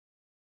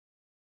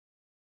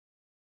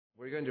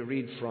We're going to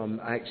read from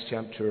Acts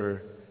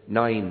chapter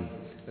 9,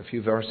 a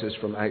few verses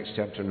from Acts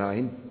chapter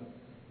 9.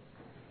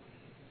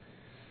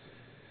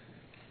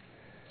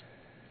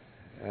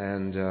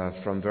 And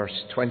from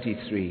verse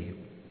 23.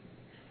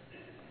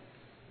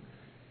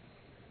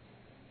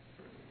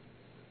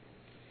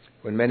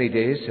 When many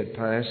days had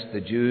passed, the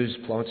Jews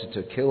plotted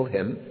to kill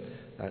him.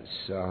 That's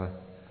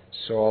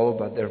Saul,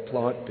 but their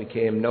plot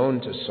became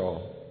known to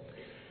Saul.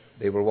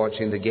 They were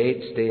watching the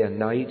gates day and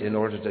night in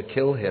order to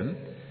kill him.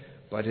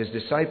 But his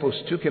disciples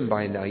took him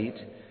by night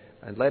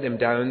and let him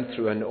down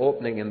through an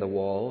opening in the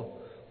wall,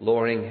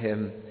 lowering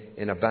him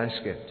in a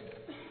basket.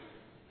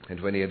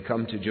 And when he had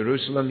come to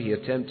Jerusalem, he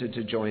attempted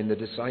to join the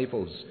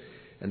disciples,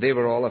 and they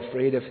were all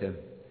afraid of him,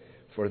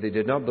 for they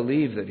did not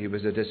believe that he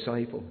was a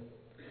disciple.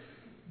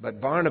 But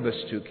Barnabas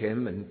took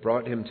him and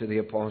brought him to the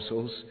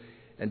apostles,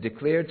 and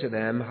declared to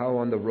them how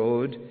on the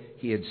road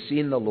he had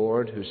seen the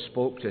Lord who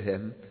spoke to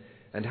him,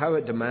 and how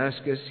at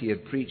Damascus he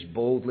had preached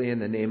boldly in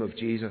the name of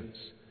Jesus.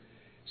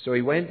 So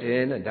he went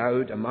in and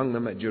out among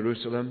them at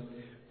Jerusalem,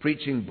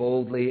 preaching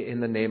boldly in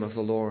the name of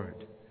the Lord.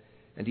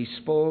 And he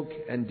spoke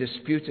and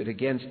disputed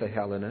against the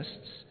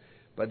Hellenists,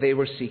 but they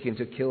were seeking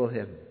to kill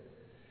him.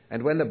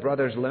 And when the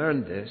brothers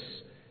learned this,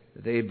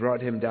 they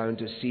brought him down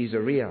to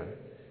Caesarea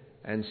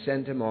and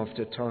sent him off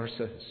to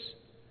Tarsus.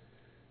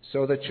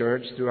 So the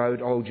church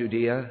throughout all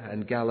Judea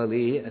and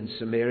Galilee and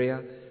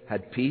Samaria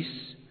had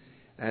peace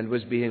and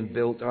was being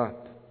built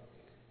up,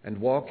 and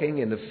walking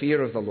in the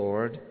fear of the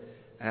Lord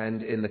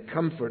and in the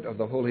comfort of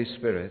the Holy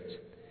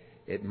Spirit,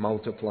 it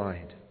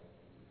multiplied.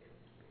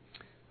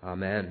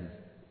 Amen.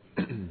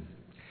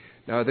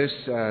 Now this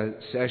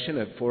session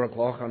at 4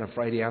 o'clock on a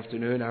Friday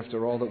afternoon,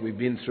 after all that we've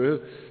been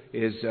through,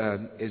 is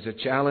a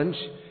challenge,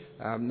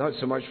 not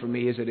so much for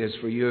me as it is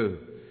for you.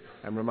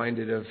 I'm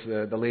reminded of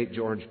the late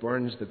George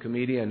Burns, the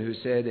comedian, who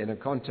said in a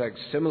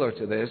context similar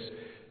to this,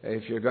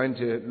 if you're going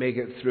to make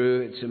it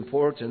through, it's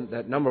important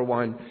that, number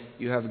one,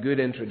 you have a good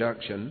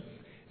introduction,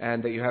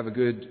 and that you have a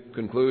good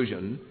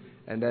conclusion,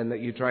 and then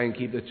that you try and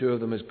keep the two of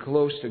them as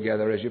close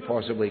together as you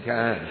possibly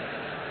can.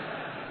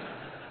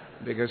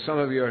 Because some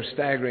of you are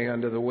staggering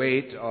under the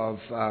weight of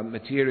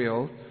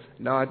material,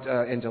 not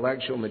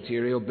intellectual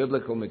material,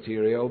 biblical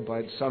material,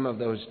 but some of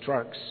those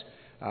trucks.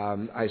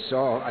 I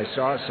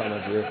saw some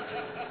of you.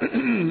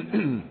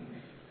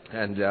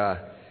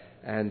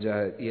 and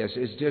yes,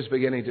 it's just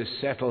beginning to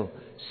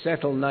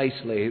settle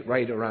nicely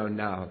right around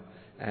now.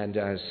 And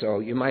so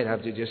you might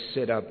have to just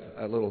sit up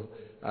a little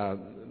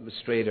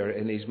straighter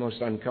in these most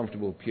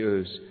uncomfortable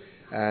pews,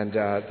 and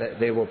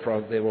they will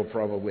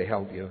probably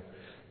help you.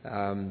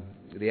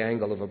 The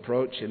angle of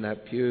approach in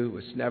that pew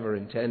was never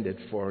intended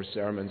for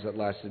sermons that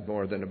lasted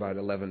more than about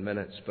 11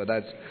 minutes, but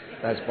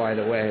that's by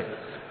the way.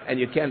 And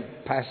you can't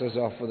pass us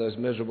off for those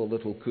miserable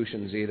little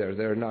cushions either.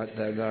 They're not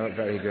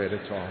very good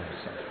at all.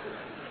 So.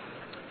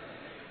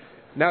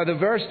 Now, the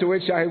verse to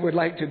which I would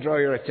like to draw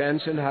your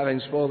attention, having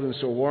spoken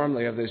so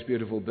warmly of this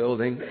beautiful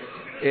building,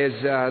 is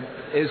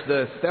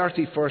the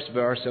 31st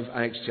verse of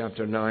Acts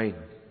chapter 9.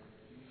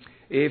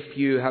 If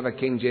you have a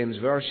King James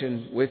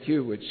Version with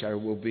you, which I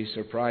will be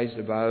surprised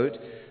about,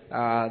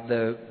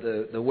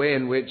 the way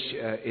in which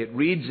it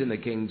reads in the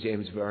King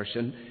James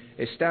Version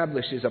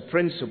establishes a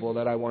principle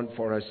that I want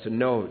for us to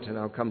note, and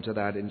I'll come to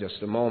that in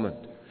just a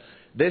moment.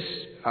 This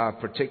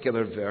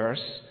particular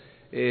verse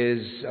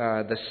is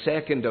the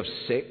second of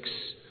 6,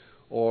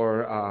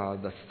 or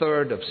the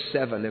third of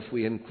 7, if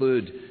we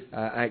include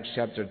Acts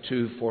chapter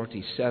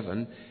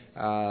 2:47,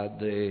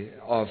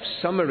 of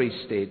summary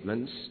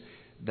statements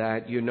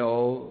that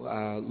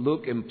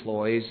Luke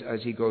employs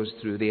as he goes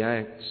through the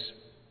Acts.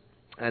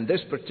 And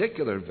this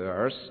particular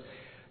verse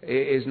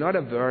is not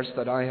a verse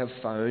that I have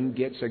found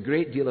gets a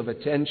great deal of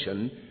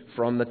attention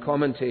from the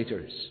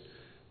commentators.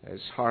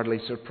 It's hardly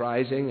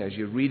surprising. As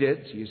you read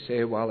it, you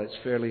say, well, it's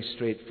fairly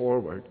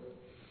straightforward.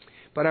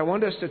 But I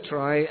want us to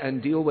try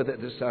and deal with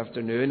it this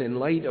afternoon in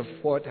light of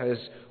what has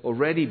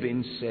already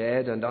been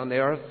said and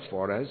unearthed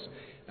for us,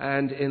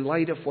 and in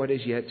light of what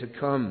is yet to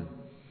come.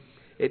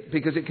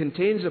 Because it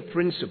contains a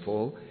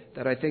principle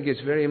that I think is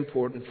very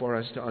important for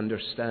us to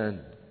understand.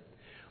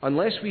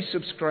 Unless we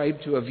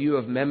subscribe to a view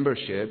of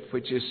membership,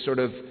 which is sort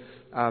of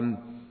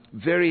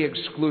very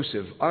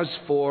exclusive, us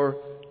four,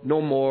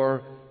 no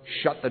more,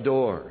 shut the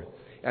door.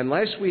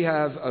 Unless we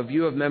have a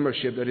view of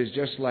membership that is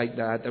just like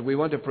that we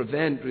want to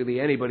prevent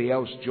really anybody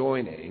else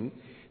joining,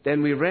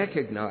 then we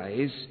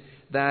recognize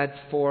that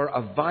for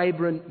a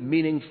vibrant,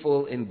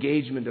 meaningful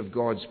engagement of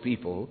God's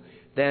people,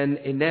 then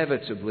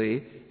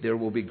inevitably there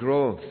will be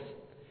growth.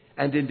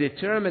 And in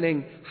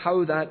determining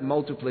how that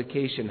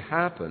multiplication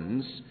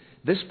happens,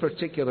 this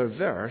particular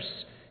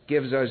verse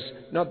gives us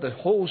not the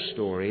whole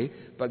story,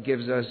 but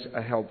gives us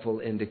a helpful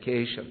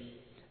indication.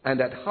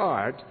 And at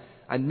heart,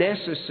 a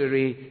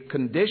necessary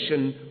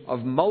condition of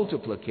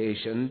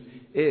multiplication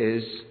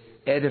is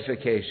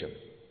edification.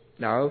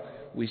 Now,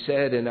 we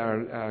said in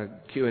our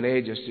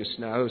Q&A just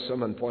now,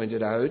 someone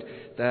pointed out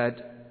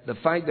that the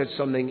fact that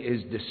something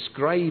is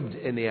described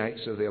in the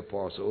Acts of the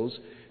Apostles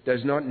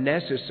does not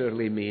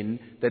necessarily mean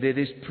that it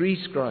is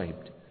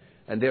prescribed.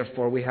 and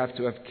therefore we have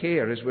to have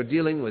care as we're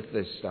dealing with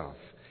this stuff.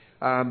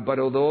 But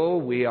although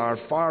we are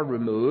far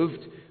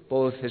removed,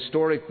 both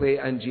historically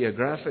and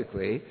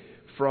geographically,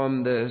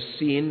 from the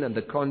scene and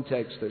the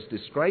context that's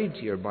described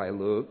here by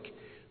Luke,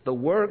 the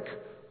work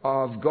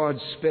of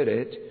God's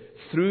Spirit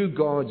through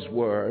God's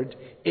Word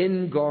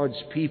in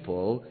God's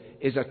people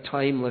is a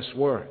timeless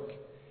work.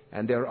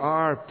 And there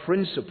are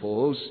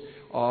principles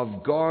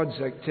of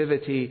God's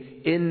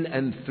activity in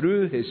and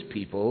through His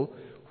people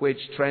which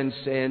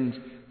transcend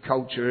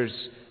cultures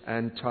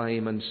and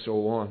time and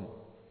so on.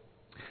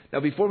 Now,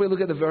 before we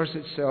look at the verse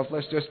itself,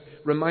 let's just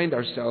remind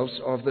ourselves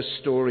of the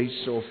story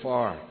so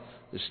far.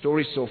 The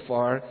story so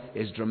far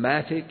is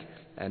dramatic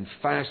and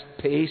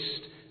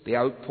fast-paced, the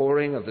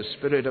outpouring of the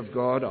Spirit of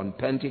God on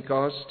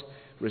Pentecost,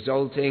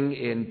 resulting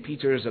in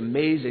Peter's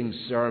amazing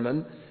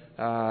sermon,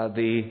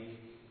 the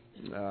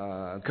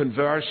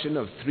conversion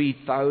of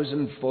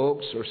 3,000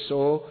 folks or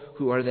so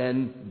who are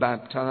then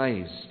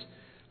baptized.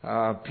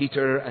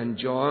 Peter and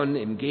John,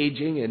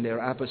 engaging in their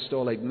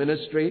apostolic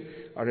ministry,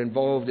 are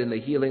involved in the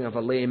healing of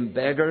a lame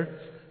beggar.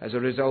 As a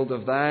result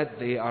of that,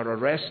 they are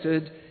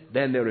arrested,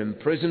 then they're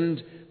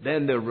imprisoned,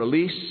 then they're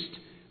released.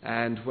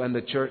 And when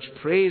the church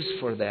prays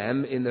for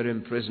them in their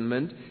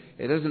imprisonment,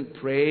 it doesn't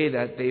pray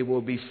that they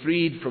will be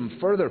freed from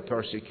further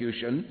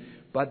persecution,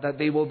 but that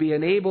they will be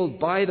enabled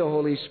by the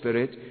Holy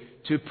Spirit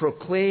to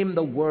proclaim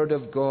the Word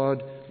of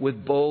God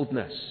with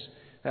boldness.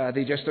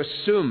 They just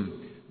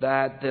assume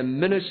that the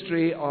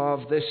ministry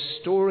of this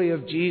story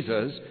of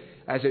Jesus,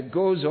 as it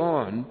goes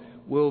on,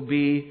 will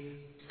be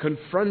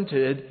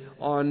confronted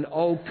on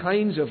all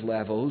kinds of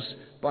levels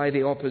by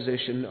the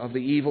opposition of the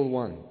evil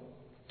one.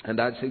 And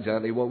that's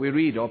exactly what we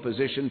read.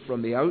 Opposition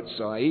from the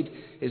outside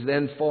is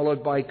then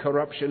followed by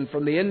corruption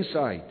from the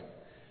inside.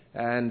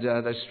 And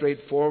the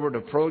straightforward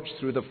approach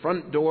through the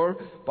front door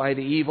by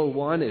the evil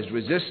one is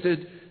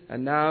resisted,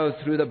 and now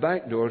through the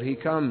back door he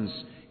comes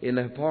in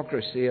the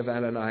hypocrisy of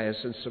Ananias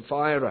and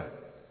Sapphira.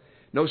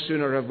 No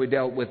sooner have we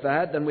dealt with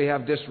that than we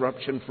have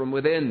disruption from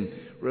within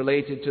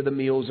related to the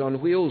Meals on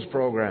Wheels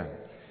program.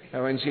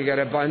 And when you get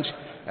a bunch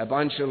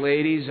of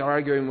ladies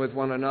arguing with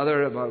one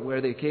another about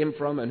where they came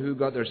from and who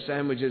got their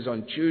sandwiches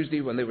on Tuesday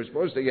when they were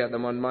supposed to get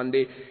them on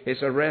Monday,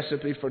 it's a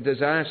recipe for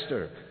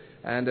disaster.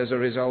 And as a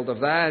result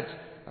of that,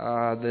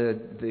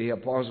 the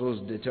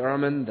apostles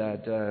determined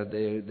that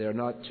they're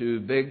not too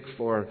big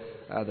for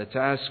the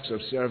tasks of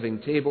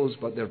serving tables,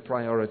 but their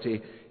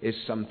priority is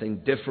something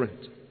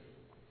different.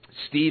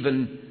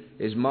 Stephen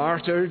is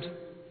martyred.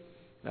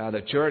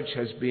 The church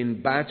has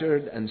been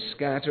battered and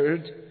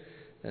scattered.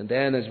 And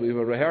then, as we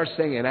were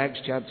rehearsing in Acts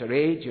chapter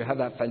 8, you have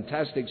that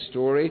fantastic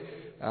story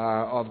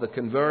of the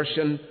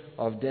conversion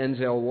of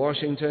Denzel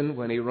Washington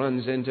when he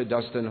runs into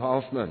Dustin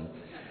Hoffman.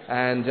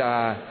 And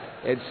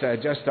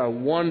it's just a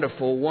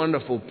wonderful,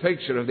 wonderful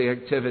picture of the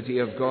activity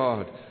of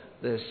God.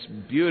 This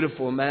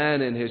beautiful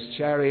man in his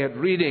chariot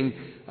reading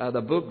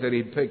the book that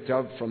he'd picked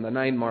up from the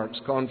Nine Marks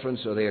Conference,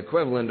 or the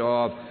equivalent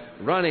of,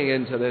 running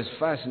into this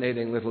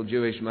fascinating little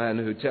Jewish man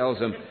who tells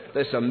him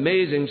this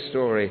amazing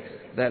story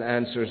that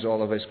answers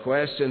all of his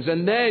questions.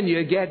 And then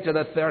you get to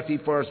the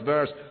 31st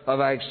verse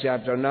of Acts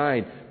chapter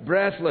 9.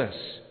 Breathless,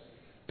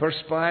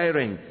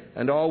 perspiring,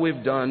 and all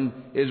we've done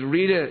is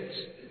read it.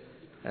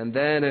 And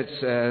then it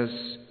says,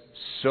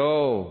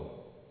 so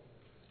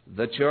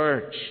the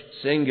church,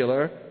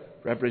 singular,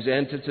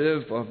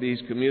 representative of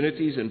these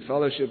communities and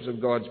fellowships of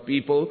God's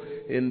people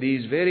in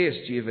these various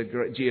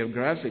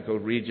geographical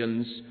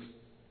regions,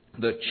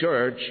 the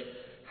church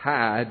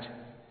had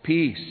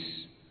peace.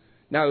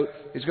 Now,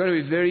 it's going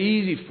to be very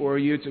easy for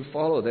you to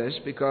follow this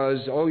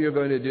because all you're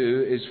going to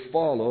do is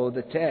follow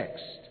the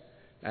text.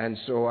 And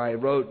so I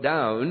wrote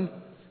down,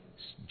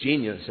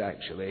 genius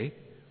actually,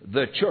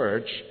 the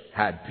church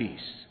had peace.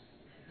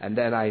 And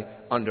then I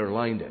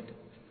underlined it.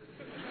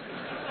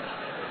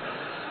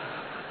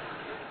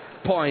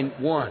 Point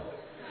 1.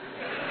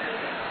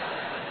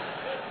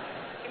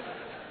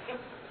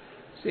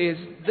 See,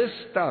 this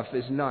stuff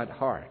is not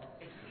hard.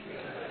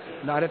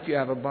 Not if you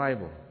have a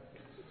Bible.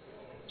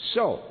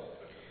 So,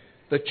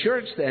 the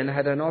church then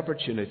had an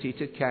opportunity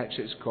to catch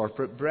its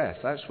corporate breath.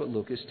 That's what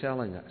Luke is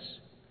telling us.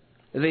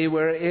 They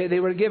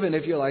were given,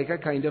 if you like, a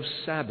kind of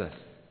Sabbath.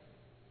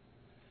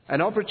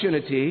 An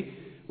opportunity,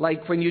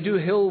 like when you do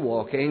hill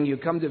walking, you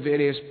come to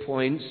various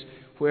points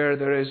where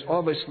there has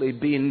obviously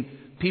been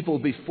people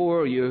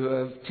before you who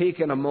have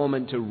taken a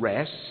moment to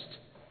rest.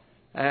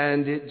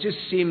 And it just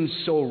seems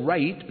so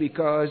right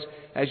because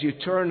as you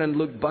turn and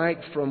look back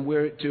from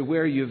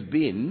where you've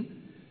been,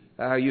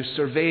 you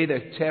survey the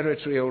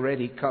territory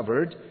already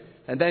covered,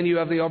 and then you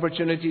have the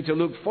opportunity to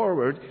look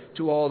forward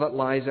to all that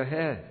lies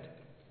ahead.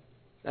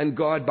 And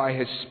God, by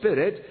His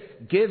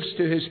Spirit, gives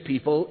to His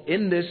people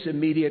in this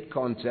immediate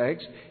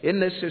context, in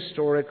this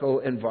historical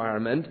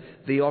environment,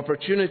 the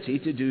opportunity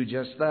to do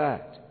just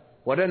that.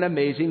 What an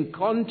amazing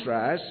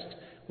contrast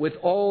with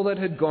all that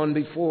had gone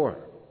before.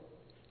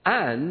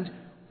 And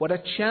what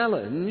a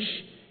challenge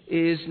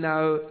is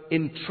now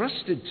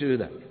entrusted to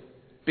them.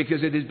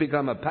 because it has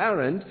become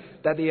apparent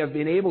that they have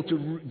been able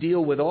to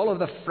deal with all of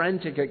the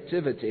frantic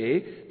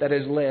activity that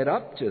has led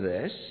up to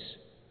this.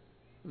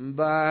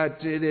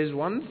 But it is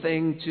one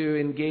thing to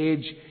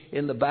engage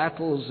in the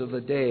battles of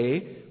the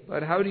day,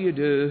 but how do you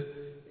do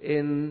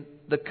in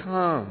the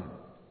calm?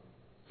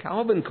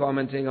 Calvin,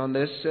 commenting on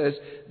this, says,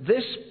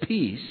 this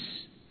peace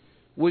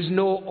was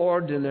no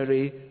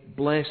ordinary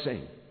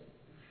blessing.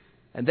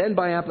 And then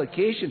by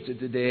application to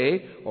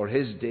today, or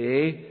his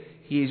day,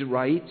 he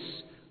writes,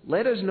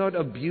 let us not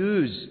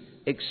abuse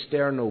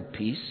external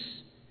peace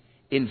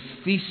in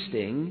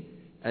feasting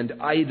and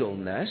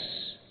idleness,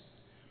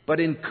 but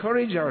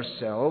encourage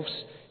ourselves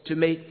to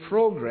make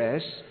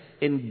progress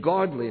in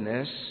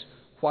godliness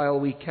while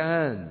we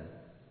can.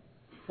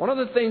 One of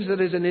the things that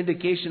is an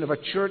indication of a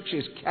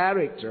church's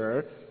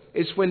character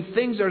is when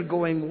things are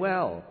going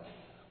well.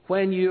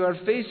 When you are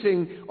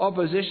facing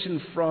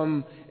opposition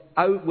from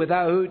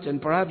without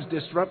and perhaps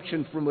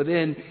disruption from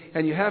within,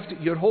 and you have to,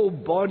 your whole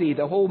body,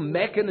 the whole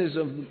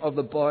mechanism of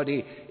the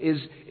body is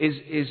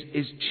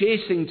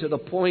chasing to the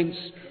points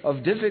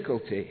of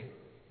difficulty.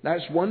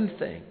 That's one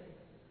thing.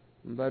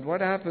 But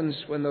what happens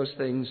when those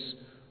things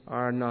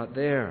are not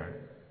there?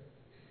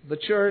 The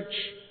church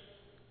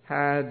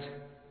had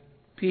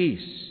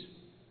peace.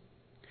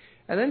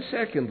 And then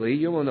secondly,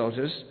 you will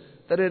notice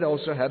that it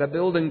also had a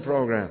building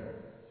program.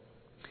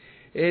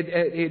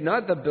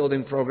 Not the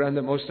building program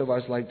that most of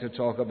us like to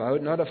talk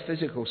about, not a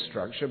physical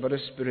structure, but a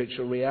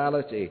spiritual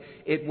reality.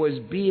 It was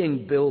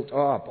being built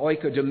up,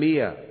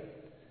 oikodomia.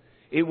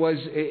 It was,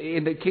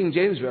 in the King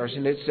James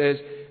Version, it says,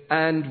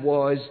 and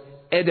was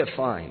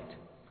edified.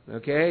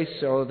 Okay,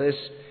 so this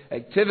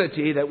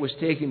activity that was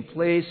taking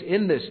place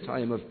in this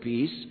time of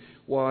peace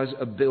was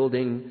a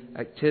building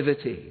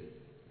activity.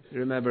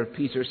 Remember,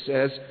 Peter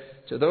says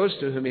to those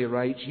to whom he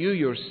writes, you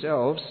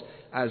yourselves,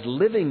 as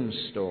living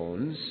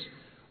stones,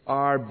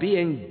 are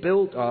being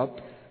built up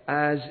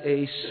as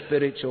a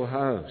spiritual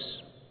house.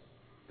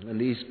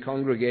 And these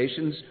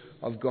congregations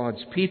of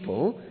God's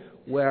people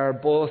were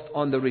both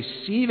on the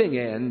receiving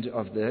end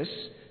of this,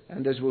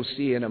 and as we'll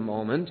see in a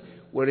moment,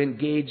 were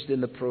engaged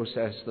in the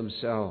process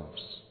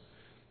themselves.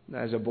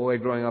 As a boy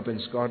growing up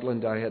in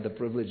Scotland, I had the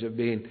privilege of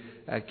being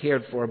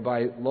cared for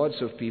by lots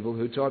of people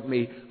who taught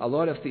me a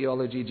lot of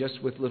theology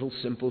just with little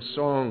simple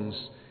songs.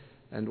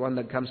 And one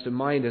that comes to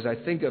mind as I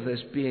think of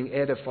this being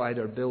edified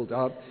or built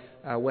up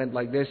went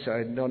like this.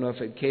 I don't know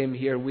if it came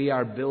here. We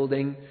are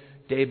building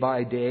day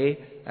by day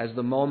as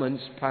the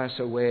moments pass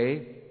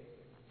away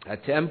a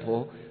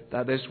temple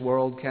that this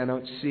world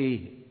cannot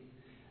see.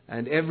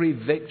 And every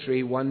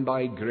victory won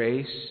by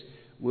grace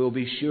will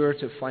be sure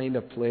to find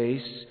a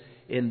place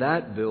in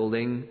that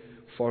building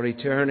for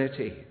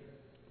eternity,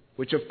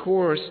 which of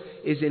course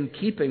is in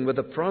keeping with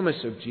the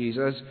promise of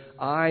Jesus,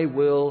 I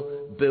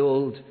will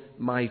build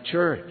my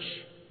church,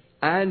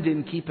 and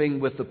in keeping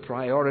with the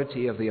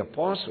priority of the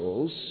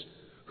apostles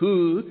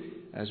who,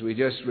 as we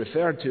just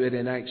referred to it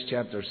in Acts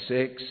chapter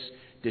 6,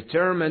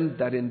 determined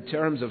that in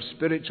terms of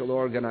spiritual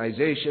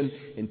organization,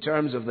 in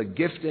terms of the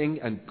gifting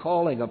and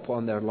calling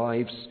upon their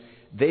lives,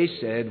 they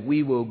said,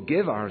 we will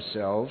give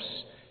ourselves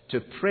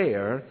to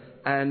prayer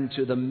and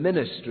to the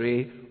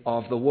ministry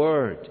of the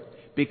Word.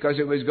 Because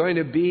it was going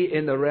to be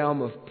in the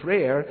realm of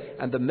prayer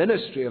and the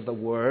ministry of the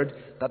Word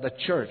that the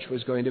church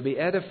was going to be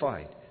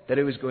edified, that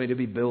it was going to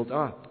be built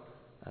up.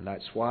 And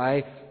that's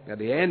why at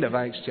the end of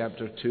Acts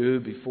chapter 2,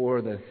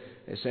 before the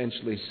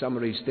essentially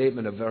summary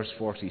statement of verse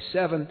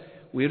 47,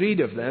 we read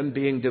of them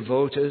being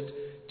devoted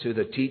to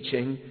the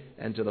teaching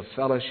and to the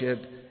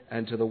fellowship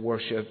and to the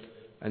worship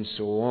and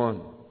so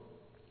on.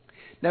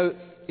 Now,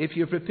 if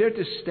you're prepared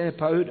to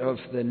step out of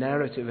the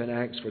narrative in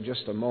Acts for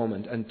just a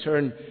moment and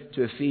turn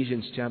to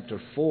Ephesians chapter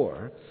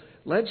 4,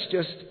 let's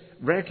just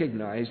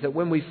recognize that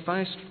when we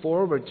fast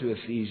forward to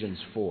Ephesians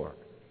 4,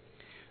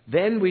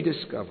 then we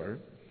discover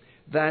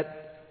that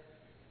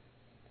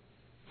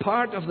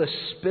part of the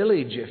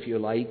spillage, if you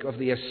like, of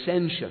the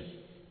ascension,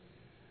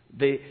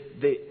 the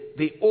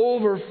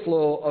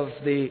overflow of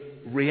the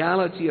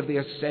reality of the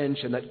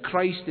ascension, that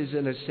Christ is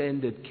an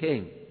ascended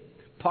King,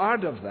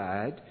 part of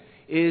that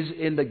is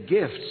in the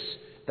gifts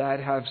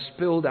that have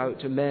spilled out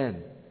to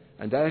men.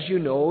 And as you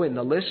know, in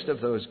the list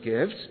of those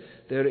gifts,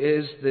 there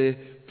is the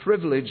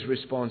privileged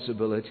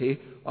responsibility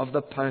of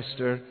the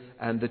pastor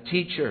and the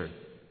teacher.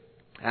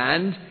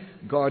 And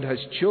God has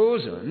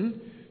chosen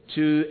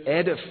to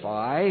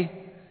edify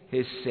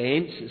His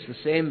saints. It's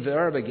the same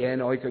verb again,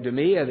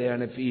 oikodomia, there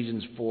in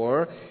Ephesians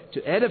 4,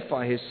 to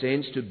edify His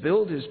saints, to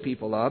build His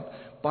people up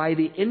by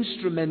the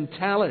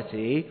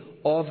instrumentality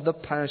of the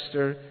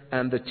pastor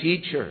and the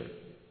teacher.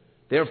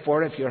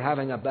 Therefore, if you're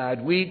having a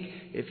bad week,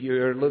 if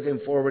you're looking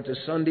forward to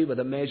Sunday with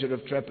a measure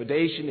of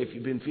trepidation, if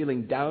you've been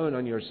feeling down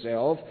on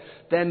yourself,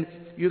 then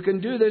you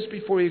can do this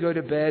before you go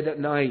to bed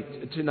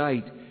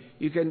tonight.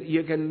 You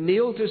can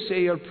kneel to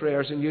say your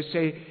prayers and you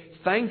say,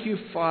 thank you,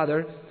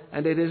 Father,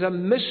 and it is a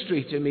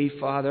mystery to me,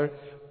 Father,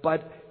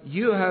 but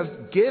you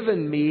have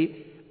given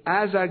me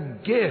as a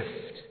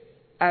gift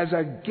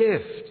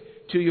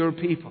to your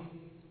people.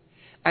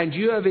 And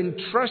you have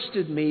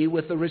entrusted me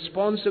with the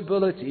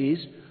responsibilities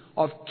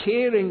of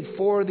caring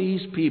for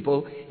these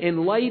people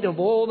in light of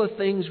all the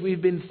things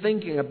we've been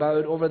thinking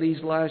about over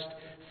these last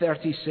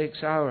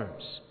 36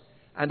 hours.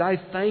 And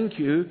I thank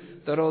you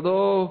that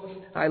although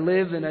I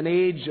live in an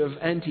age of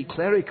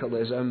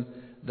anti-clericalism,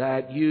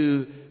 that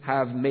you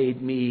have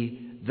made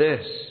me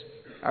this.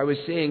 I was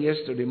saying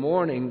yesterday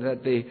morning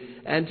that the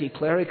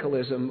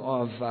anti-clericalism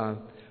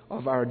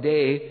of our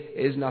day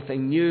is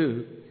nothing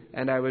new.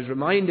 And I was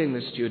reminding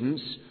the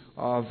students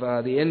of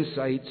the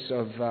insights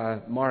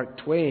of Mark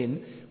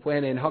Twain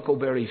when in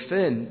Huckleberry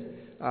Finn,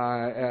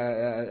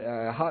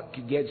 Huck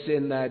gets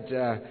in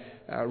that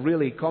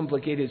really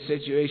complicated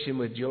situation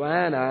with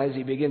Joanna as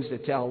he begins to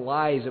tell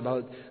lies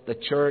about the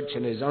church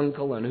and his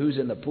uncle and who's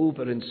in the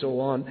pulpit and so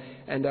on.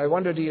 And I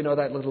wonder, do you know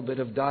that little bit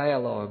of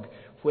dialogue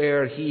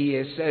where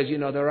he says,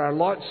 there are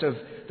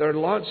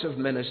lots of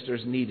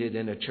ministers needed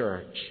in a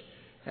church.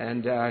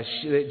 And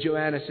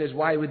Joanna says,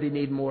 why would they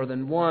need more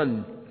than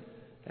one?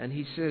 And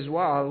he says,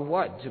 well,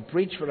 what, to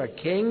preach for a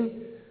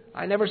king?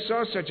 I never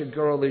saw such a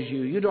girl as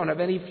you. You don't have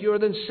any fewer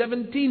than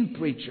 17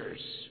 preachers.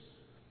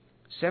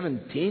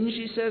 17,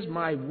 she says,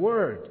 my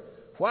word.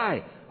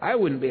 Why? I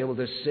wouldn't be able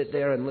to sit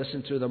there and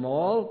listen to them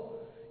all,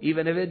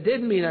 even if it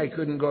did mean I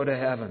couldn't go to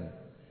heaven.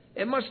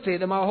 It must take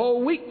them a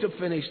whole week to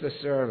finish the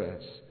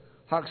service.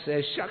 Huck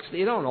says, shucks,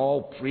 they don't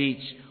all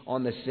preach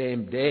on the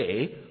same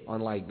day,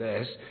 unlike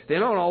this. They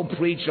don't all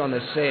preach on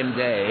the same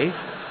day.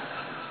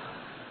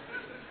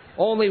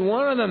 Only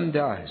one of them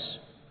does.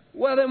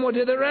 Well, then what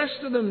do the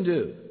rest of them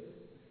do?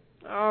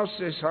 Oh,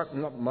 says Huck,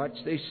 not much.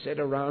 They sit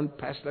around,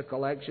 pass the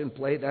collection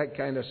plate, that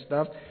kind of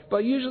stuff.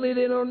 But usually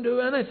they don't do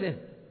anything.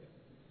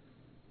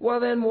 Well,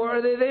 then what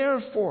are they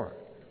there for?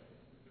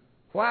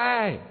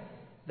 Why?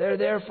 They're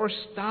there for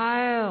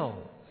style.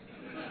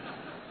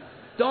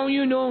 Don't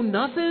you know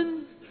nothing?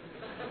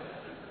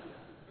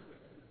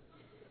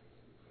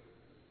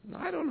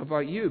 I don't know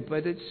about you,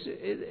 but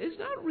it's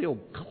not real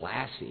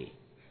classy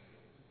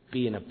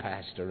being a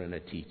pastor and a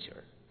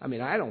teacher. I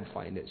mean, I don't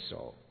find it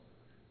so.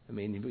 I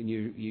mean, when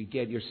you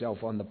get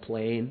yourself on the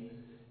plane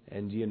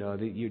and,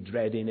 you're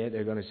dreading it,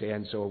 they're going to say,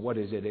 and so what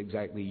is it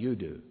exactly you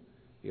do?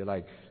 You're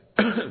like,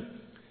 I'm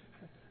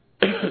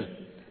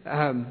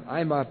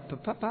a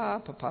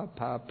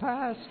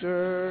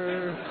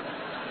pastor.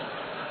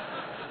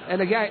 And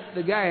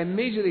the guy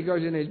immediately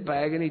goes in his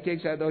bag and he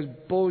takes out those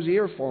Bose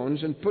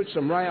earphones and puts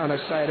them right on the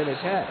side of his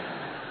head.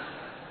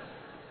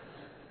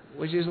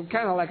 Which is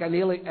kind of like an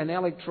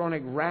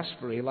electronic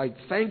raspberry. Like,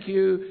 thank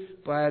you,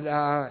 but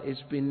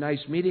it's been nice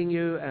meeting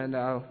you, and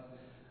I'll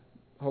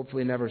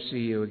hopefully never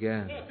see you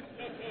again.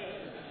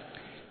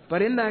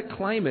 But in that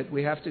climate,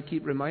 we have to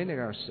keep reminding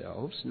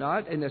ourselves,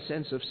 not in a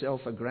sense of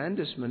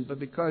self-aggrandizement, but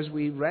because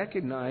we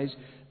recognize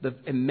the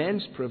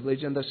immense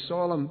privilege and the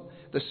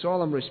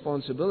solemn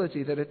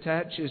responsibility that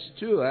attaches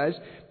to us,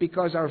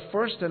 because our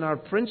first and our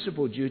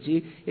principal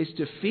duty is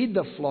to feed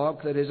the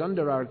flock that is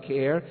under our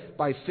care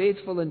by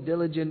faithful and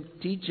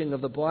diligent teaching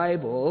of the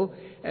Bible,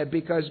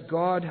 because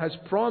God has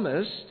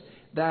promised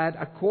that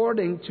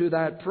according to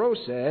that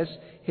process,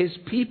 His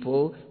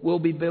people will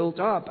be built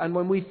up. And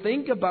when we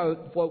think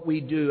about what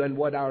we do and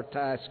what our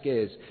task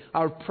is,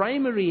 our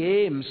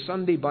primary aim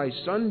Sunday by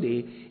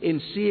Sunday in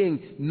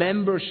seeing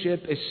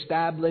membership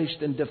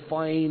established and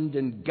defined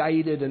and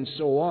guided and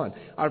so on,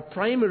 our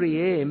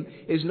primary aim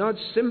is not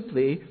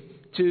simply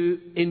to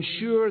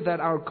ensure that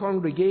our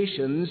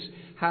congregations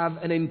have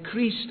an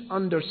increased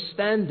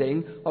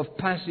understanding of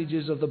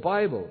passages of the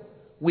Bible.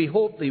 We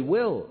hope they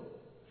will.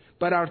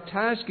 But our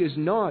task is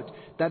not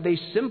that they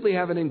simply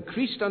have an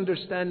increased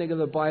understanding of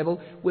the Bible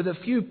with a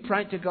few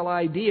practical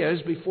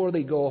ideas before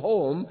they go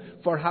home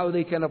for how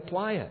they can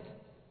apply it.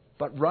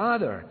 But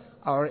rather,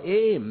 our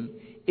aim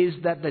is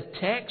that the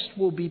text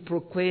will be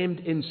proclaimed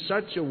in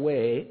such a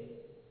way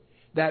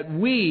that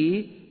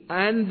we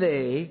and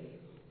they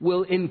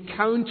will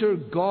encounter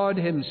God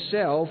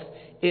Himself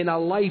in a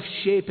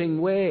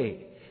life-shaping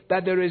way.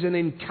 That there is an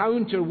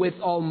encounter with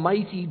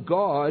Almighty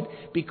God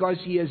because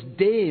He has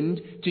deigned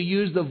to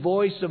use the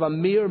voice of a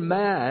mere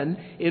man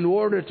in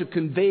order to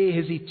convey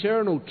His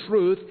eternal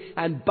truth,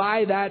 and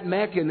by that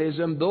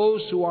mechanism,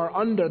 those who are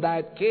under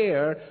that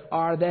care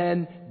are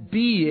then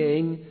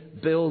being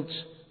built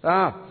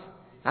up.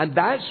 And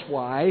that's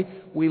why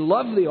we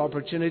love the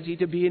opportunity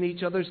to be in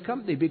each other's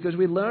company, because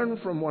we learn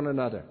from one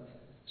another,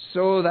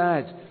 so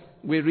that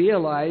we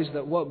realize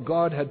that what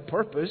God had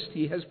purposed,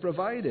 He has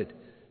provided.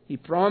 He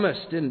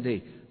promised, didn't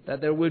He, that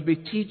there would be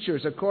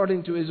teachers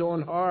according to His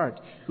own heart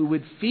who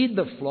would feed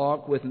the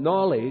flock with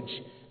knowledge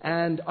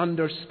and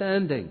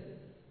understanding.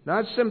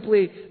 Not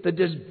simply the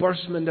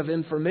disbursement of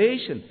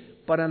information,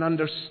 but an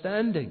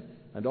understanding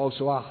and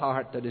also a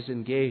heart that is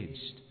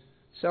engaged.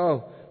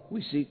 So,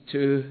 we seek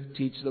to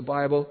teach the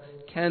Bible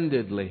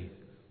candidly,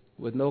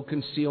 with no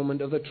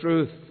concealment of the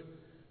truth,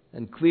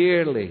 and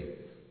clearly,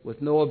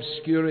 with no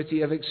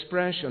obscurity of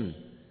expression,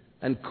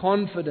 and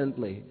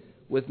confidently,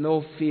 with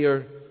no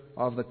fear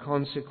of the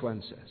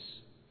consequences.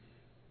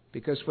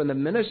 Because when the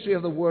ministry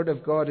of the Word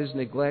of God is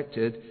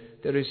neglected,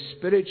 there is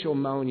spiritual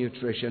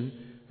malnutrition,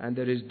 and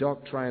there is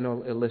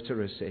doctrinal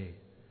illiteracy.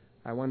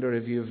 I wonder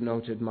if you've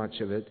noted much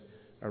of it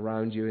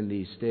around you in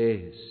these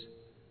days.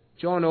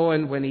 John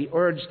Owen, when he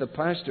urged the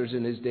pastors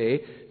in his day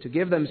to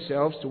give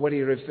themselves to what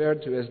he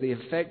referred to as the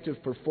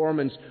effective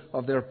performance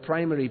of their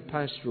primary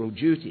pastoral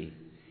duty,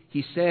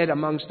 he said,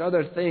 amongst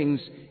other things,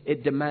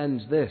 it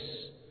demands this.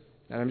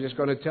 And I'm just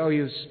going to tell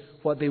you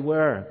what they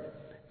were,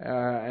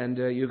 and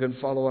you can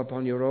follow up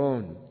on your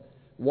own.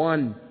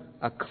 1,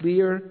 a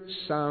clear,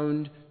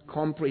 sound,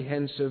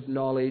 comprehensive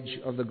knowledge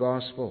of the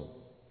gospel.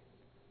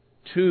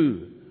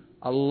 2,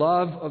 a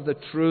love of the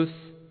truth,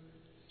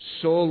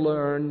 so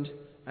learned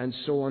and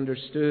so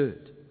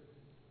understood.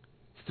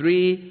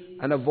 3,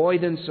 an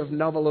avoidance of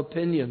novel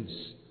opinions,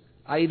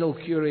 idle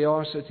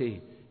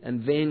curiosity,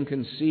 and vain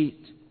conceit.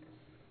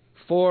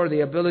 4,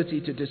 the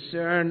ability to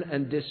discern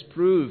and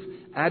disprove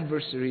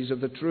adversaries of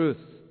the truth.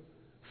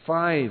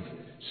 5,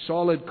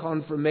 solid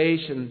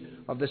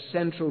confirmation of the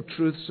central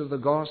truths of the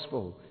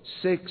gospel.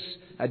 6,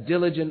 a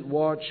diligent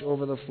watch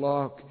over the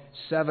flock.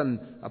 7,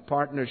 a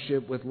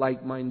partnership with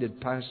like-minded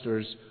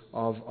pastors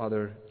of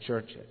other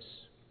churches.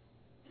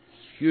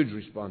 Huge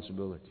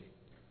responsibility.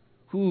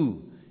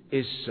 Who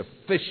is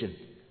sufficient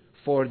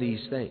for these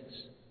things?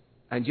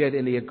 And yet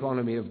in the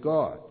economy of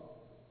God,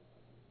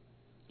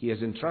 He has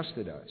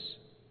entrusted us.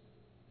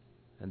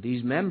 And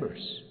these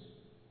members,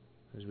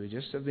 as we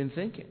just have been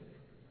thinking,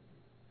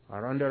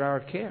 are under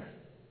our care.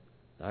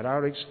 Not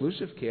our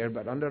exclusive care,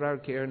 but under our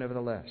care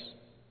nevertheless.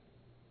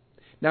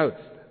 Now,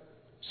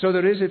 so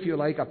there is, if you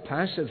like, a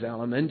passive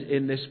element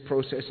in this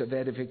process of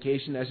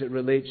edification as it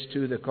relates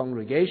to the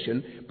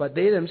congregation, but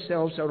they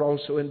themselves are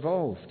also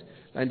involved.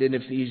 And in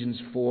Ephesians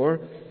 4,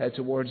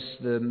 towards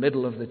the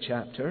middle of the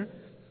chapter,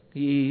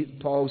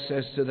 Paul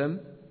says to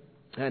them,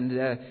 and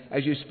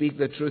as you speak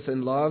the truth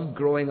in love,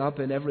 growing up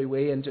in every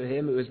way into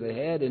Him who is the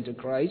head, into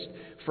Christ,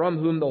 from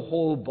whom the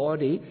whole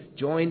body,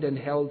 joined and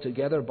held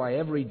together by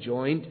every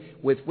joint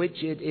with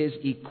which it is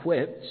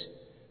equipped.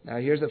 Now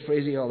here's the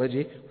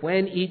phraseology.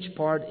 When each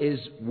part is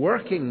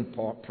working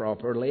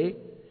properly,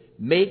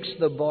 makes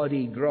the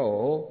body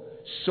grow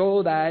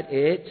so that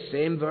it,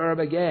 same verb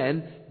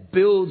again,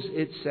 builds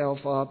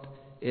itself up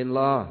in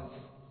love.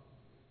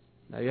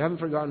 Now you haven't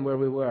forgotten where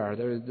we were.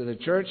 The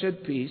church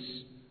at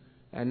peace,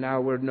 and now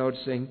we're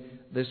noticing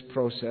this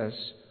process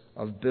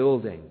of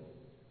building.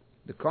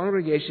 The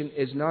congregation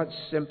is not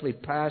simply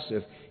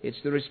passive. It's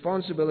the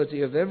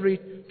responsibility of every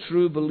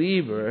true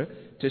believer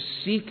to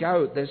seek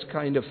out this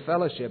kind of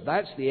fellowship.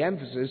 That's the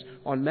emphasis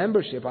on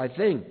membership, I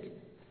think.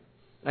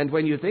 And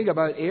when you think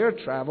about air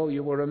travel,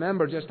 you will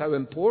remember just how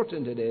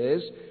important it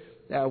is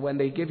when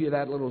they give you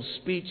that little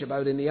speech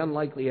about in the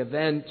unlikely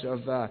event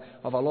of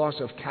a loss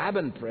of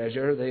cabin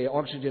pressure, the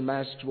oxygen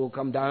masks will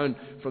come down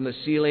from the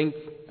ceiling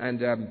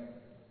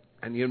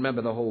and you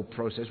remember the whole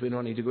process. We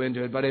don't need to go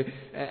into it.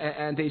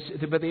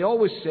 But they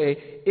always say,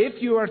 if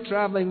you are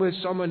traveling with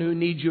someone who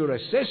needs your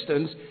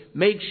assistance,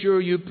 make sure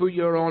you put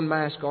your own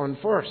mask on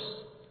first.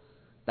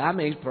 That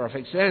makes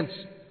perfect sense.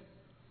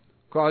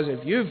 Because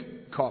if you've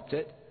copped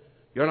it,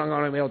 you're not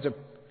going to be able to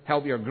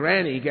help your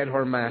granny get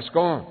her mask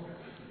on.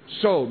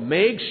 So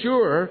make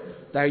sure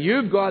that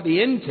you've got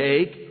the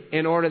intake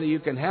in order that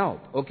you can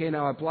help. Okay,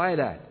 now apply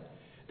that.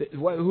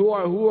 Who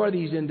are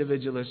these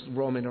individualists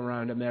roaming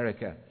around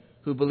America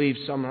who believe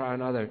somehow or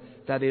another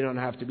that they don't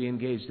have to be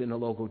engaged in a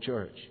local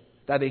church,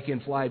 that they can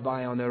fly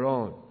by on their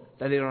own,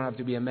 that they don't have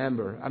to be a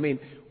member? I mean,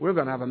 we're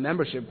going to have a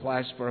membership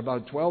class for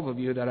about 12 of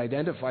you that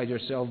identified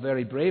yourself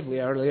very bravely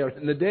earlier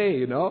in the day,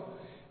 you know.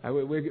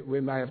 We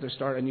might have to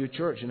start a new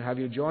church and have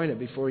you join it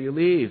before you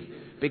leave,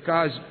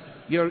 because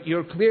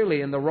you're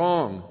clearly in the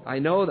wrong. I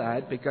know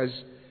that because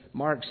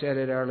Mark said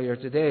it earlier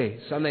today,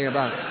 something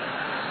about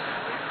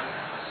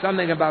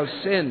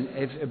sin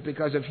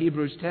because of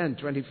Hebrews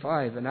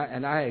 10:25, and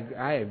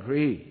I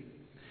agree.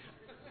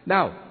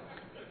 Now,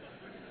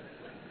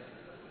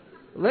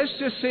 let's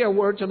just say a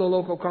word to the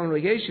local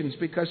congregations,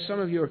 because some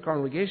of you are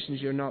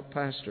congregations, you're not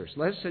pastors.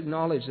 Let's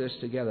acknowledge this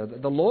together.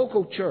 The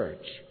local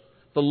church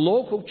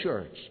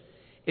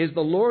is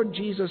the Lord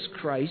Jesus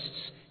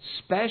Christ's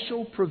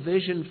special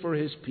provision for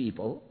His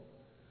people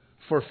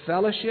for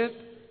fellowship,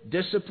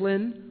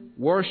 discipline,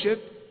 worship,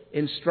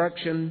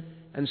 instruction,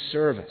 and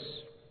service.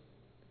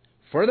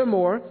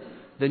 Furthermore,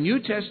 the New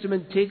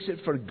Testament takes it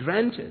for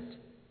granted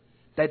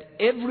that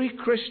every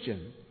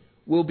Christian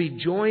will be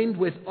joined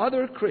with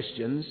other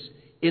Christians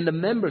in the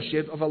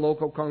membership of a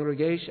local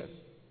congregation.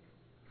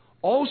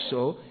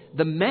 Also,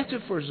 the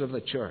metaphors of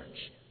the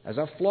church, as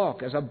a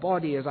flock, as a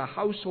body, as a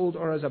household,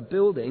 or as a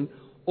building,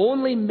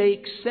 only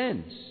make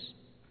sense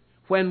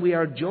when we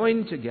are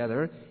joined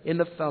together in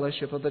the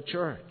fellowship of the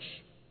church.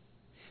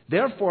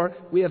 Therefore,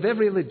 we have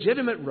every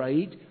legitimate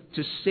right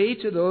to say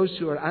to those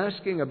who are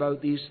asking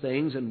about these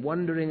things and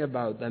wondering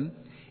about them,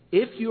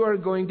 if you are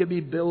going to be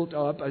built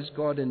up as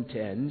God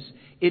intends,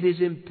 it is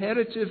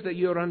imperative that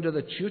you're under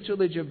the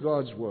tutelage of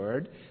God's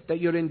Word, that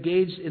you're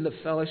engaged in the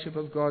fellowship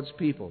of God's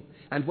people.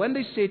 And when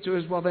they say to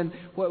us, well then,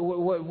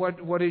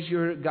 what is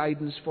your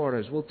guidance for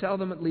us? We'll tell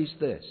them at least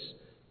this.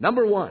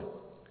 Number one,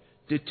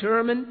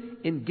 Determine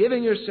in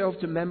giving yourself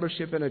to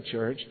membership in a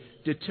church,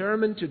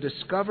 determine to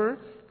discover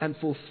and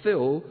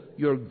fulfill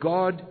your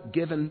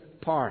God-given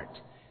part.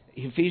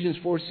 Ephesians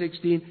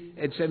 4:16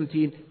 and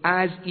 17,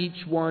 as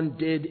each one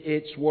did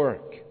its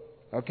work.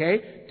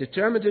 Okay?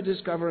 Determine to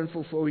discover and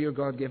fulfill your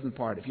God-given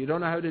part. If you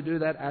don't know how to do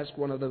that, ask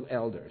one of the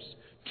elders.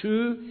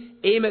 2,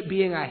 aim at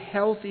being a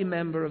healthy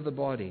member of the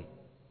body.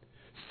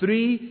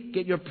 3,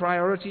 get your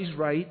priorities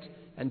right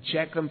and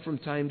check them from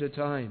time to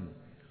time.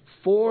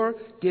 4,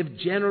 give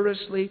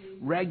generously,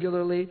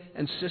 regularly,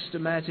 and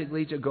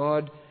systematically to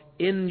God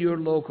in your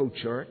local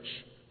church.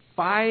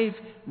 5,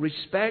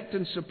 respect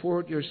and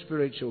support your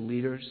spiritual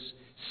leaders.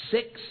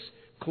 6,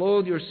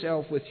 clothe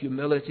yourself with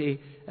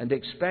humility and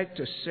expect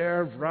to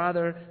serve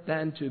rather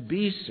than to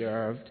be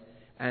served,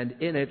 and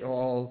in it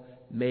all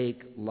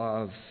make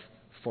love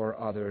for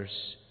others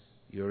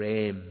your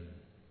aim.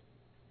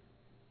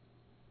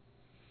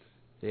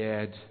 They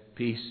had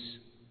peace.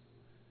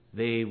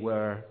 They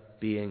were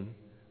being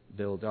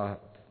built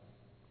up.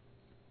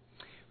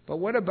 But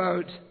what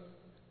about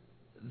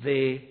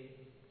the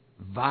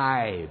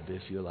vibe,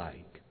 if you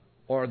like,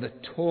 or the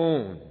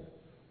tone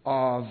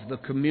of the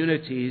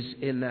communities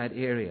in that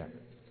area?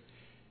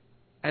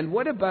 And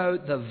what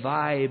about the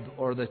vibe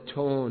or the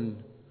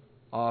tone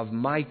of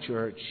my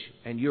church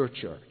and your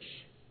church?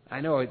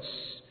 I know it's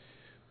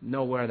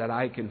nowhere that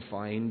I can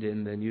find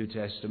in the New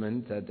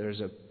Testament that there's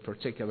a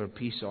particular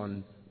piece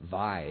on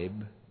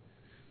vibe,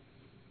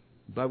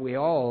 but we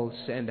all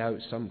send out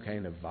some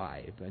kind of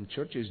vibe, and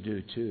churches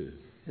do too.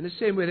 In the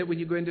same way that when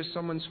you go into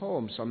someone's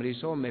home,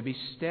 somebody's home may be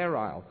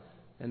sterile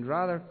and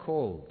rather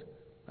cold.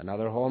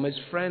 Another home is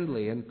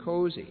friendly and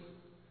cozy.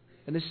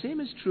 And the same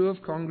is true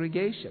of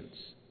congregations.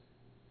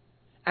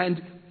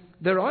 And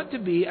there ought to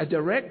be a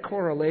direct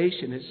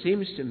correlation, it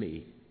seems to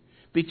me,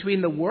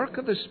 between the work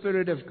of the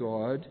Spirit of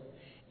God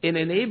in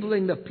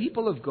enabling the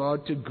people of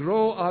God to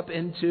grow up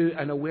into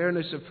an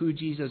awareness of who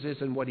Jesus is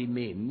and what He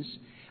means,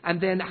 and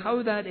then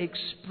how that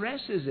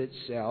expresses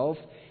itself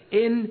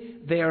in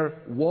their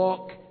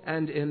walk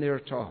and in their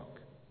talk.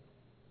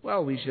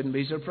 Well, we shouldn't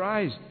be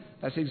surprised.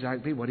 That's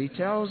exactly what He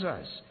tells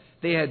us.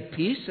 They had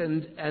peace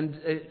and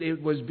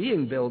it was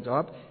being built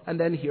up, and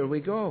then here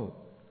we go.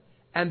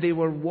 And they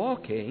were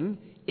walking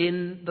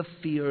in the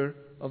fear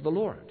of the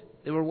Lord.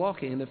 They were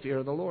walking in the fear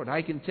of the Lord.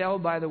 I can tell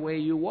by the way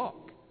you walk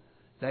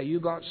that you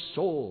got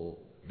soul,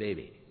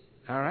 baby.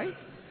 All right?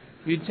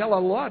 You tell a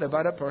lot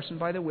about a person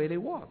by the way they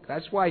walk.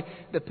 That's why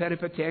the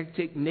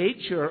peripatetic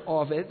nature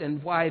of it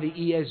and why the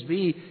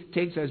ESV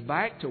takes us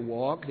back to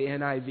walk. The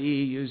NIV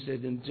used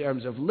it in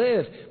terms of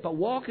live. But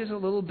walk is a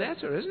little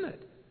better, isn't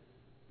it?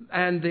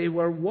 And they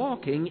were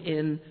walking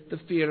in the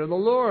fear of the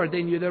Lord.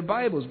 They knew their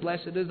Bibles.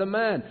 Blessed is the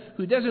man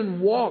who doesn't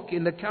walk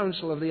in the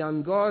counsel of the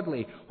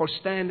ungodly or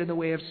stand in the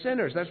way of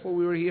sinners. That's what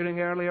we were hearing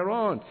earlier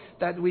on.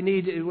 That we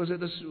need, was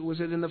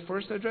it in the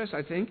first address,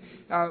 I think,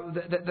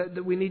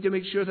 that we need to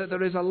make sure that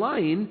there is a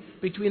line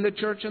between the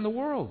church and the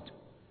world.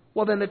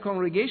 Well, then the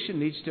congregation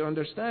needs to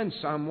understand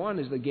Psalm 1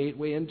 is the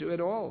gateway into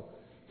it all.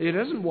 He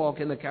doesn't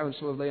walk in the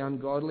counsel of the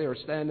ungodly or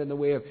stand in the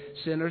way of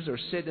sinners or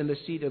sit in the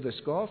seat of the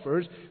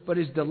scoffers, but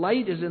his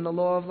delight is in the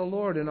law of the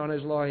Lord, and on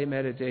his law he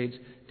meditates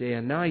day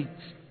and night.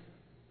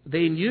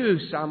 They knew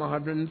Psalm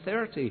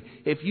 130.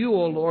 If you,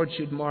 O Lord,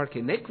 should mark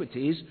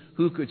iniquities,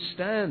 who could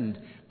stand?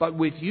 But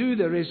with you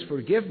there is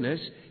forgiveness.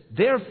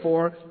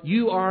 Therefore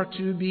you are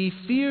to be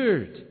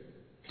feared.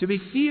 To be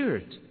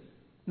feared.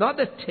 Not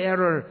the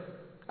terror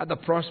at the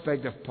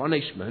prospect of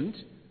punishment,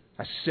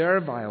 a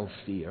servile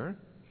fear,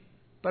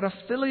 but a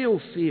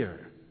filial fear,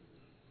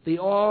 the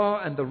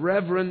awe and the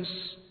reverence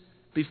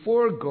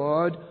before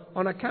God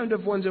on account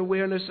of one's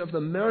awareness of the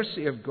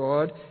mercy of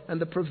God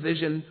and the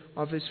provision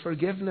of His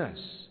forgiveness.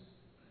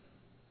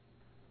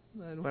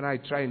 And when I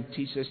try and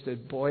teach this to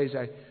boys,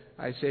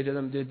 I say to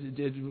them,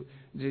 did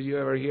you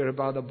ever hear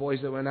about the boys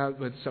that went out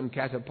with some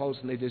catapults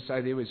and they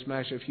decided they would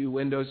smash a few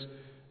windows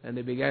and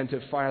they began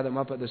to fire them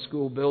up at the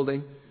school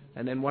building,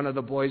 and then one of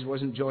the boys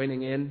wasn't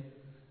joining in?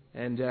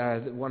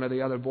 And one of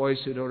the other boys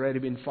who'd already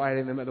been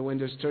firing them at the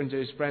windows turned to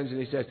his friends and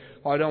he said,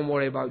 "Oh, don't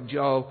worry about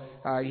Joe.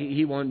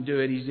 He won't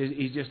do it.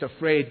 He's just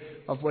afraid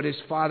of what his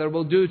father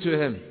will do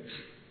to him."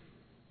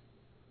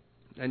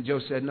 And Joe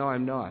said, "No,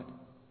 I'm not.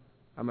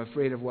 I'm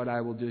afraid of what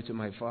I will do to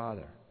my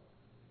father."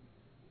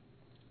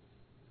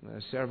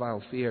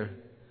 Servile fear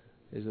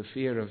is the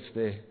fear of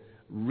the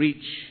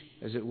reach,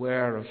 as it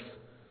were, of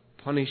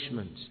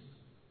punishment.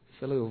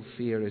 Filial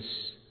fear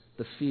is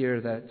the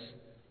fear that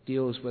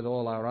deals with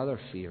all our other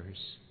fears.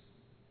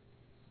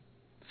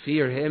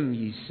 Fear Him,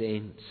 ye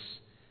saints,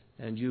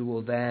 and you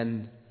will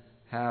then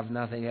have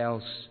nothing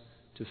else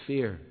to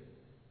fear.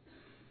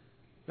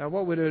 Now,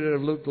 what would it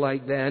have looked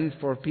like then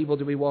for people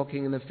to be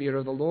walking in the fear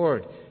of the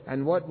Lord?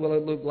 And what will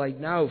it look like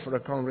now for a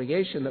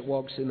congregation that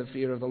walks in the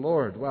fear of the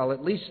Lord? Well,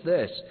 at least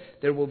this.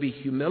 There will be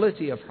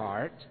humility of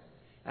heart,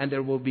 and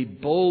there will be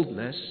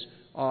boldness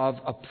of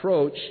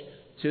approach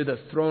to the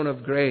throne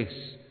of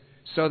grace,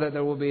 so that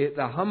there will be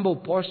the humble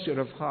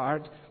posture of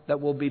heart that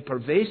will be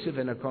pervasive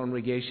in a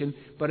congregation,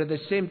 but at the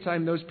same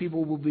time those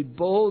people will be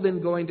bold in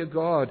going to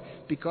God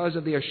because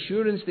of the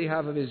assurance they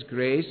have of His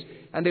grace,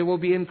 and they will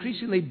be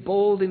increasingly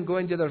bold in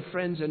going to their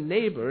friends and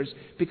neighbors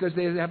because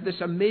they have this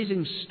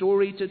amazing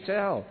story to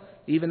tell,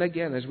 even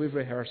again as we've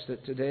rehearsed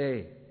it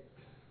today.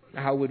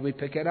 How would we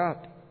pick it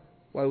up?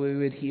 Well, we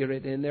would hear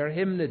it in their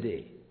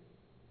hymnody.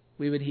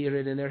 We would hear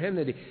it in their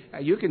hymnody.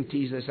 You can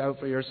tease this out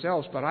for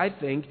yourselves, but I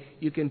think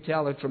you can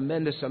tell a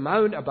tremendous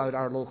amount about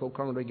our local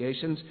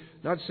congregations,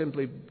 not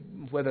simply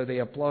whether they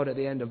applaud at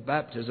the end of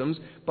baptisms,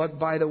 but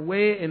by the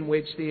way in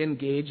which they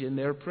engage in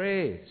their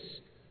praise.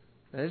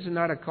 Now, this is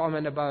not a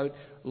comment about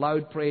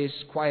loud praise,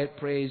 quiet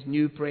praise,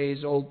 new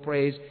praise, old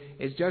praise.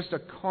 It's just a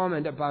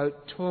comment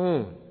about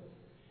tone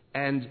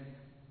and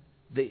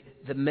the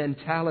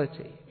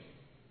mentality.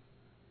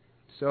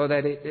 So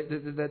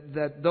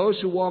that those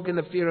who walk in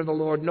the fear of the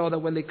Lord know that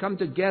when they come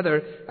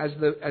together as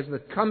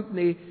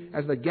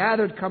the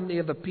gathered company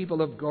of the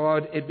people of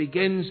God, it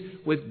begins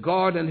with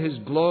God and His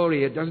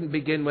glory. It doesn't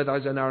begin with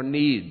us and our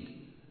need.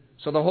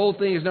 So the whole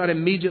thing is not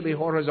immediately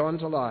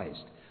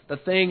horizontalized. The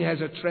thing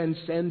has a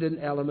transcendent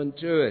element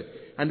to it.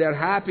 And they're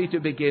happy to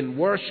begin.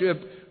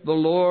 Worship the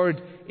Lord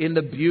in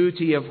the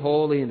beauty of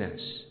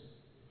holiness.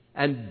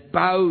 And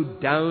bow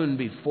down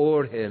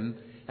before Him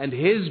and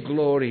His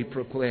glory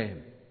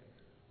proclaim.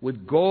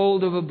 With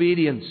gold of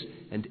obedience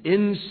and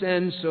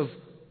incense of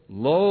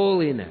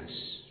lowliness.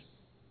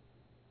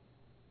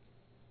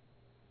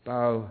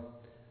 Bow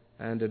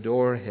and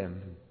adore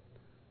Him.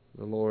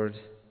 The Lord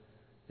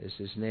is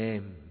His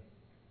name.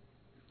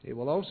 It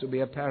will also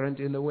be apparent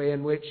in the way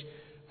in which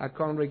a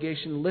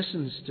congregation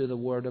listens to the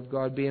Word of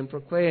God being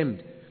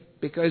proclaimed.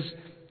 Because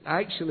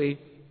actually,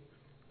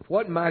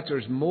 what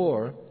matters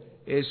more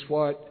is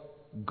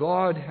what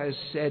God has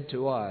said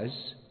to us,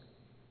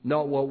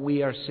 not what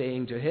we are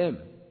saying to Him.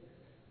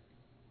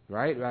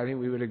 Right? I think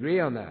we would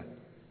agree on that.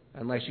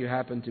 Unless you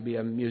happen to be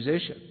a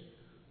musician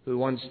who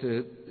wants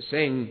to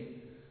sing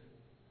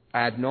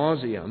ad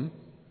nauseum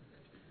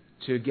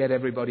to get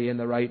everybody in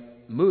the right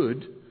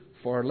mood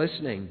for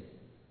listening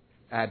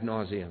ad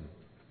nauseum.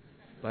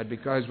 But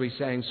because we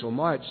sang so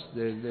much,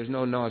 there's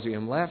no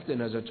nauseum left in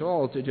us at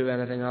all to do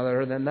anything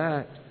other than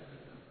that.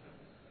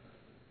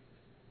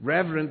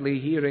 Reverently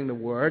hearing the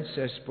Word,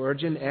 says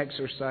Spurgeon,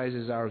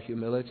 exercises our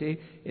humility,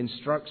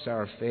 instructs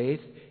our faith,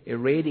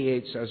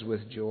 irradiates us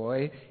with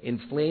joy,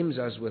 inflames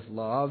us with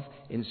love,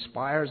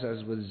 inspires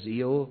us with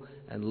zeal,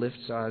 and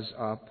lifts us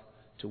up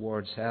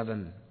towards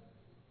heaven.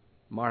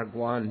 Mark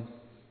 1,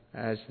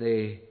 as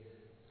they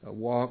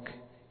walk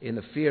in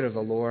the fear of the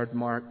Lord.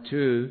 Mark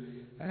 2,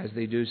 as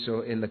they do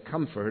so in the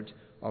comfort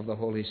of the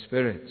Holy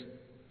Spirit.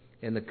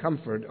 In the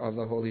comfort of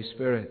the Holy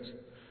Spirit.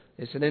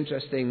 It's an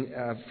interesting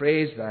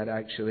phrase, that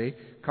actually.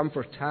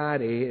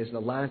 Comfortare is the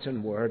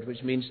Latin word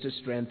which means to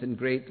strengthen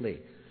greatly.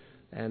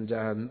 And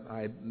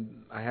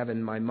I have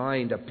in my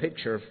mind a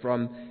picture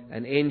from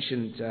an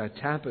ancient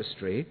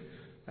tapestry,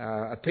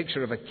 a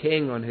picture of a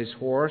king on his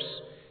horse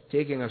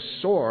taking a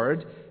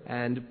sword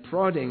and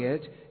prodding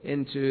it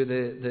into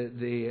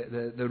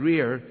the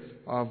rear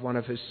of one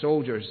of his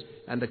soldiers.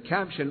 And the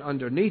caption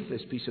underneath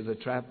this piece of the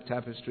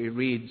tapestry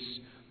reads,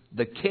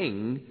 "The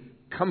king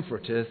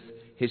comforteth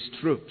his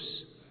troops."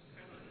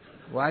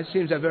 Well, that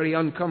seems a very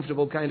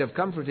uncomfortable kind of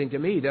comforting to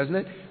me, doesn't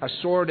it? A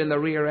sword in the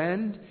rear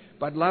end.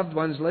 But loved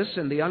ones,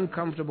 listen, the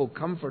uncomfortable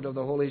comfort of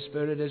the Holy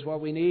Spirit is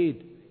what we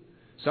need.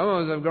 Some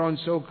of us have grown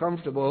so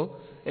comfortable,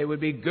 it would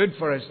be good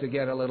for us to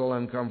get a little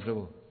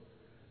uncomfortable.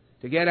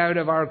 To get out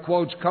of our,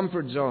 quotes,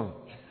 comfort zone.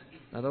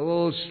 Now, the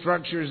little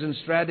structures and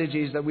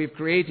strategies that we've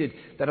created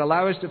that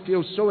allow us to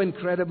feel so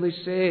incredibly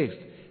safe.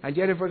 And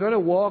yet, if we're going to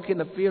walk in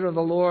the fear of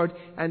the Lord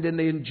and in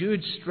the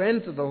endued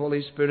strength of the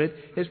Holy Spirit,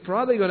 it's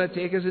probably going to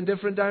take us in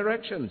different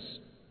directions.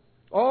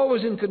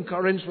 Always in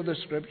concurrence with the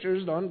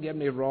Scriptures, don't get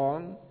me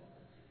wrong.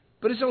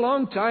 But it's a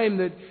long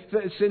time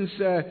since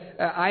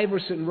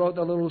Iverson wrote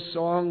the little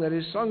song that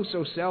is sung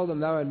so seldom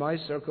now in my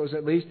circles,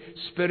 at least,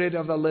 "Spirit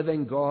of the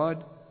living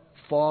God,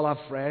 fall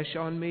afresh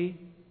on me."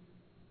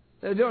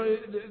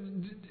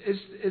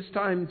 It's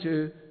time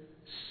to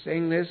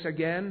sing this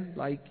again,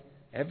 like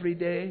every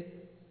day.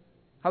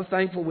 How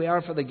thankful we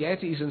are for the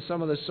Gettys and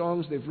some of the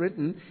songs they've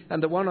written,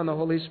 and the one on the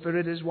Holy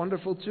Spirit is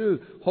wonderful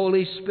too.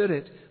 Holy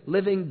Spirit,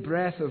 living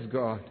breath of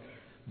God,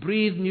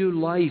 breathe new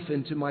life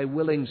into my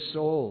willing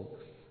soul.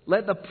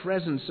 Let the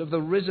presence of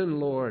the risen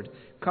Lord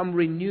come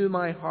renew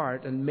my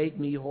heart and make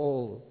me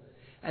whole.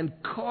 And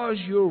cause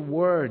your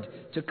word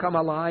to come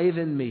alive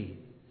in me.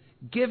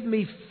 Give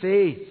me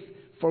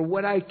faith for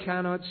what I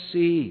cannot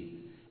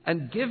see.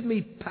 And give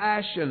me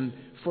passion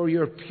for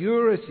your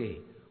purity.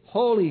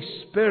 Holy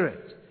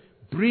Spirit,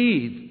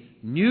 breathe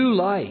new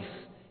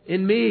life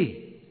in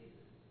me.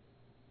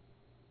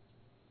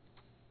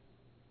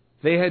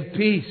 They had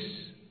peace.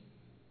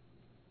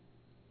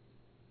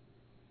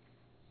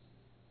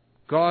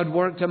 God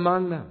worked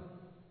among them.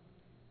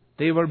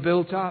 They were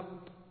built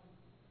up.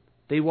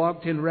 They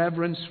walked in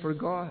reverence for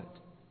God,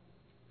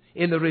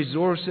 in the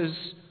resources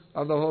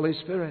of the Holy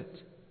Spirit.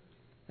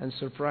 And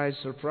surprise,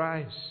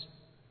 surprise,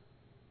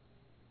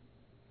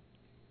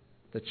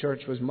 the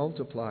church was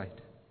multiplied.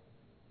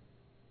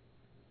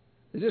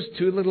 There's just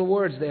two little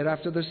words there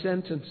after the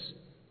sentence.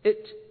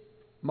 It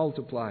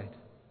multiplied.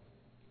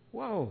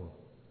 Whoa.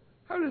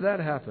 How did that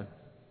happen?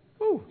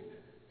 Whew.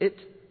 It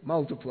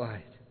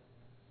multiplied.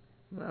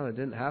 Well, it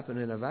didn't happen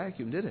in a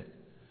vacuum, did it?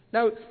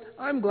 Now,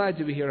 I'm glad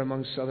to be here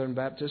among Southern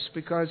Baptists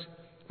because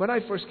when I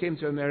first came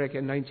to America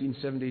in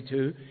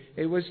 1972,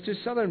 it was to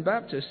Southern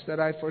Baptists that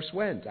I first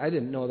went. I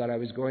didn't know that I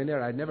was going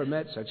there. I'd never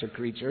met such a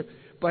creature.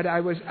 But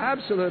I was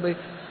absolutely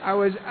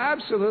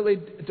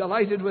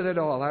delighted with it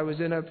all. I was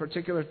in a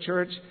particular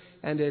church,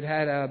 and it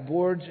had a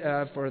board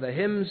for the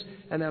hymns,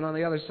 and then on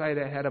the other side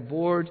it had a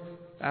board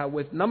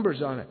with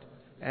numbers on it.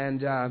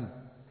 And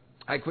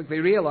I quickly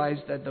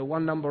realized that the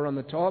one number on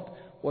the top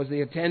was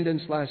the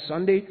attendance last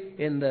Sunday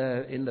in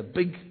the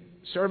big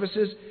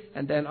services,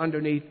 and then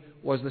underneath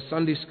was the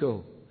Sunday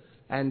school.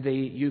 And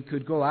you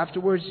could go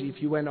afterwards.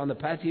 If you went on the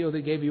patio,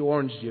 they gave you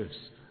orange juice.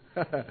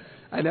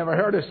 I never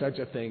heard of such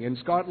a thing. In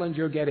Scotland,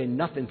 you're getting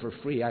nothing for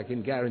free, I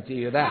can guarantee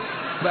you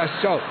that. But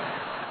so,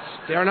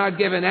 they're not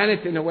giving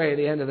anything away at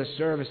the end of the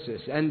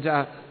services. And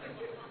so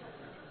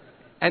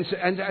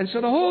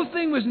the whole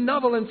thing was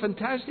novel and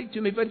fantastic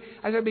to me. But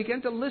as I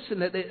began to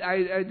listen,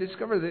 I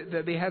discovered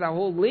that they had a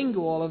whole lingo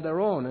all of their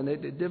own, and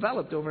it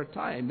developed over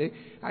time.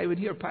 I would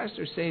hear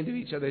pastors saying to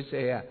each other,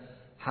 say,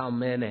 how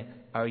many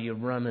are you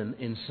running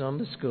in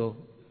Sunday school?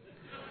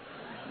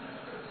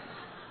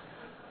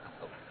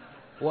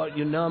 What,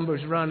 your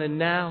number's running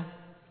now?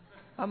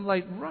 I'm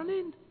like,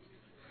 running?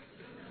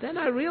 Then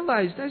I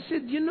realized, I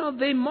said,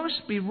 they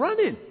must be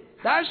running.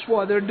 That's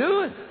what they're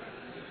doing.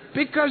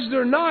 Because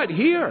they're not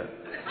here.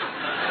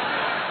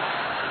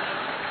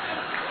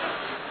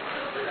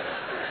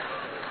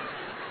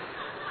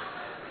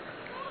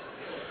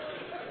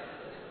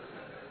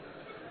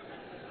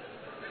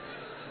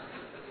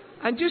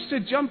 And just to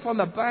jump on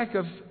the back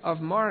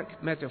of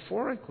Mark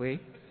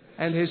metaphorically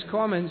and his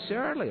comments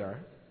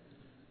earlier,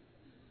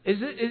 does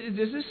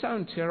this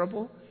sound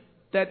terrible?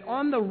 That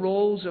on the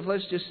rolls of,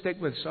 let's just stick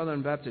with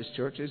Southern Baptist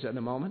churches at the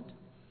moment,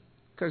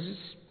 because it's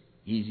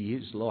easy,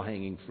 it's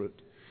low-hanging fruit.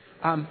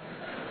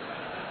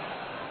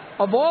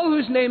 Of all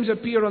whose names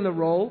appear on the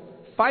roll,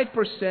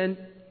 5%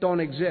 don't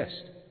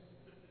exist.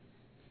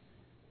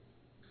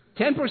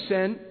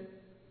 10%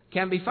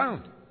 can't be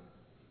found.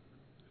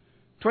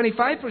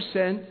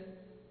 25%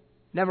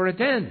 never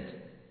attend.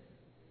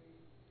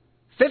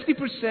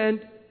 50%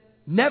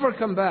 never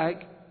come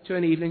back to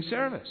an evening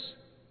service.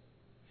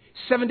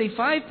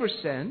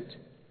 75%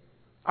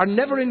 are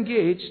never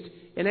engaged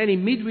in any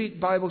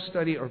midweek Bible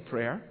study or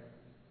prayer.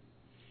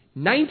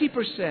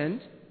 90%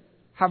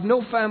 have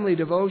no family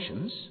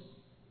devotions.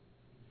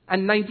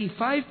 And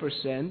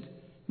 95%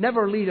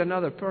 never lead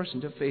another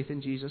person to faith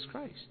in Jesus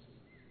Christ.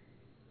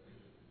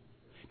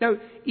 Now,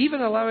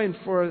 even allowing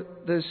for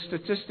the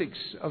statistics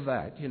of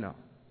that,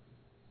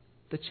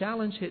 the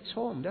challenge hits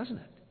home, doesn't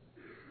it?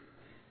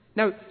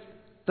 Now,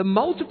 the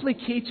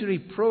multiplicatory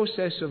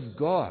process of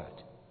God,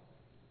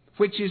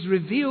 which is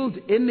revealed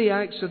in the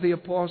Acts of the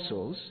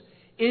Apostles,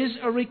 is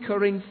a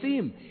recurring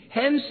theme.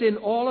 Hence, in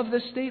all of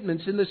the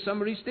statements, in the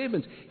summary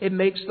statements, it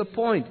makes the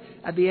point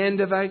at the end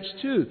of Acts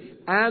 2.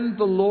 And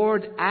the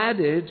Lord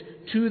added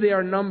to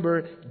their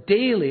number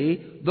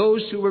daily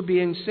those who were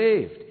being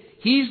saved.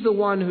 He's the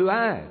one who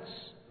adds,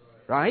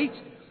 right?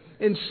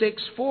 In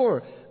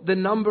 6:4, the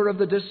number of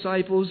the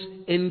disciples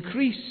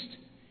increased.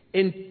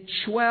 In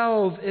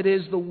 12, it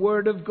is the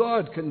Word of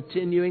God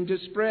continuing to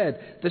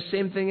spread. The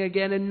same thing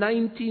again in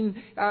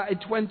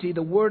 20,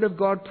 the Word of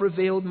God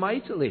prevailed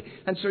mightily.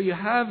 And so you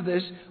have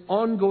this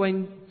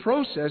ongoing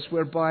process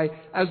whereby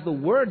as the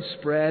Word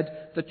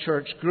spread, the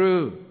church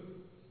grew.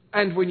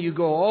 And when you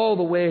go all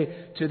the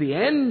way to the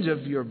end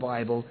of your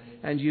Bible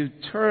and you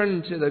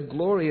turn to the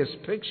glorious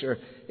picture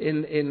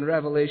in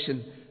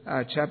Revelation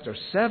chapter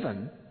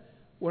 7,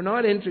 we're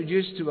not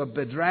introduced to a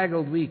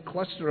bedraggled wee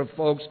cluster of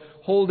folks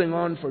holding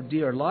on for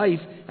dear life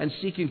and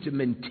seeking to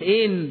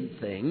maintain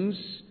things,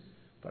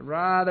 but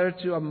rather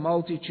to a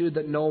multitude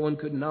that no one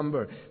could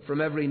number, from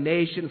every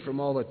nation,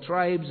 from all the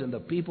tribes and the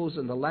peoples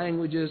and the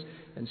languages,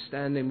 and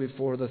standing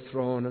before the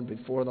throne and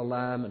before the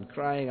Lamb and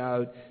crying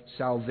out,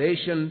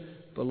 salvation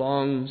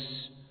belongs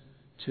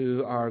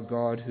to our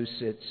God who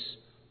sits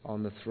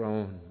on the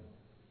throne.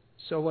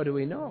 So what do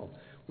we know?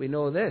 We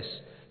know this,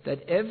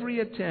 that every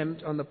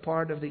attempt on the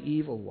part of the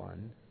evil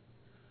one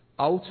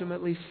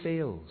ultimately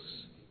fails.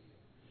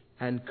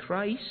 And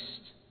Christ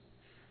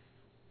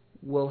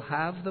will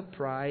have the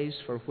prize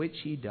for which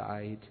he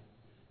died,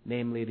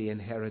 namely the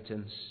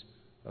inheritance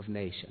of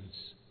nations.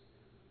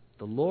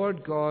 The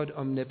Lord God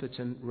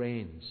omnipotent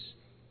reigns.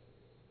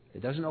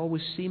 It doesn't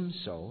always seem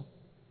so,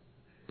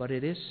 but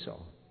it is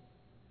so.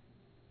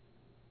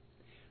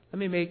 Let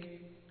me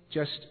make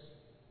just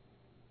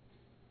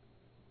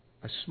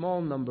a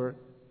small number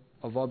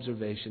of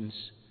observations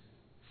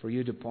for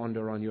you to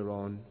ponder on your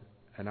own,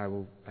 and I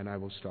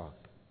will stop.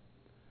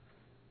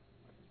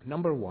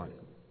 Number one,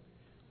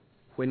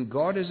 when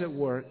God is at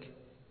work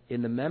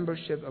in the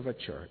membership of a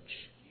church,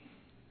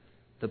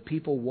 the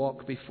people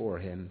walk before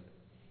him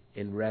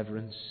in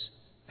reverence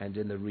and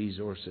in the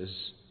resources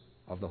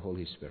of the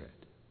Holy Spirit.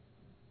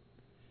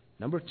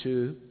 Number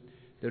two,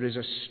 there is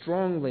a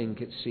strong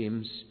link, it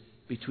seems,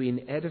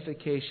 between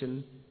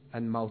edification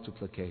and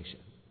multiplication.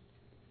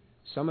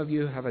 Some of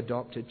you have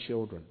adopted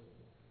children.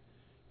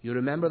 You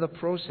remember the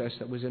process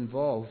that was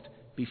involved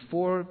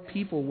before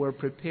people were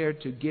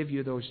prepared to give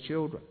you those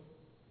children.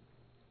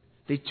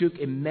 They took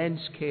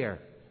immense care,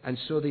 and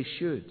so they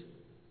should.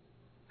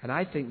 And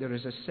I think there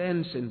is a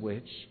sense in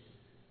which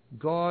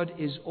God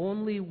is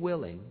only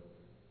willing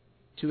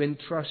to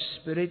entrust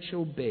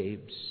spiritual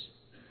babes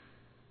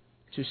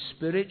to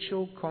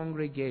spiritual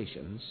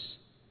congregations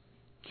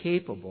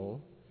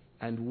capable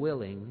and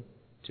willing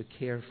to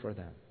care for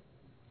them.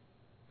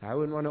 I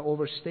wouldn't want to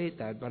overstate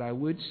that, but I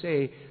would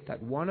say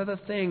that one of the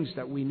things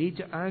that we need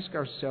to ask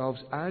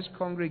ourselves as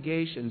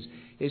congregations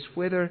is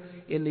whether,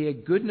 in the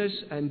goodness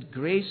and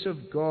grace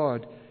of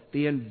God,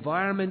 the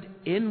environment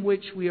in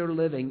which we are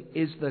living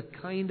is the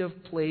kind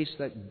of place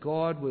that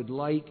God would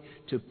like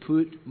to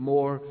put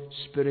more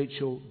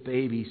spiritual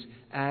babies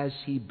as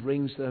He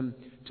brings them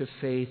to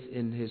faith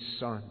in His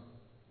Son.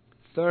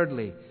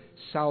 Thirdly,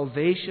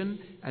 salvation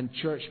and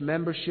church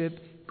membership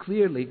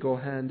clearly go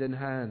hand in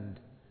hand.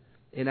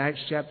 In Acts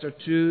chapter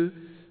 2,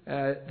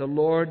 the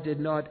Lord did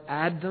not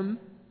add them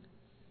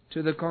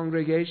to the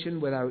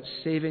congregation without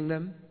saving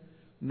them,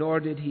 nor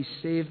did He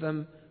save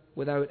them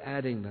without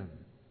adding them.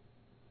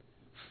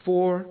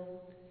 4,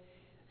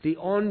 the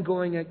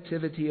ongoing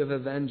activity of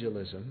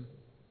evangelism,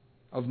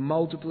 of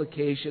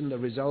multiplication, the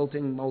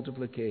resulting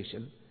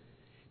multiplication,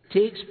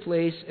 takes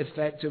place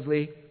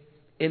effectively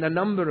in a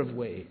number of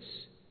ways.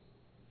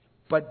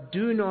 But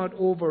do not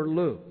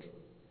overlook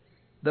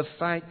the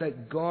fact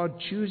that God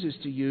chooses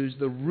to use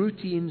the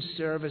routine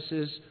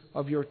services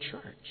of your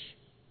church.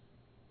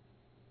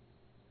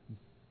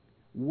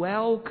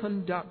 Well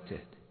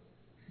conducted,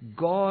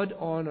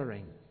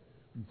 God-honoring,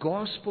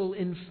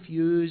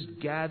 gospel-infused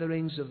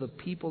gatherings of the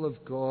people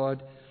of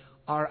God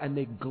are a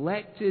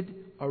neglected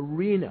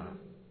arena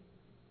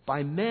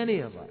by many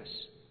of us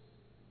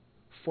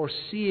for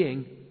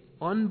seeing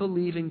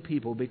unbelieving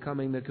people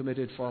becoming the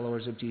committed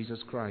followers of Jesus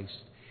Christ.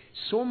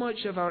 So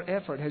much of our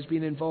effort has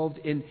been involved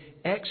in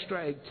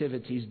extra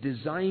activities,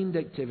 designed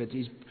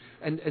activities,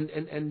 and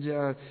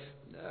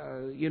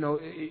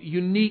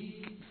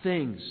unique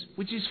things,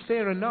 which is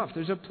fair enough.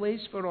 There's a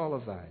place for all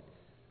of that.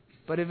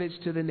 But if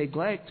it's to the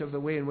neglect of the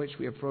way in which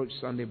we approach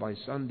Sunday by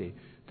Sunday,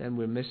 then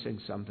we're missing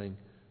something,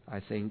 I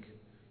think,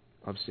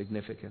 of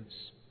significance.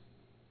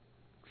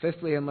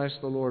 Fifthly, unless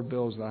the Lord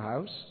builds the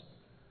house,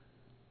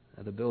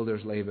 the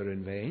builders labor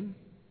in vain.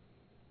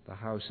 The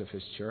house of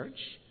His church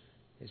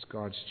is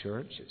God's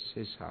church. It's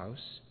His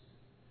house.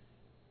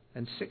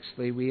 And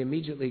sixthly, we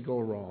immediately go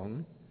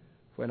wrong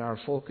when our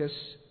focus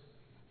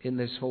in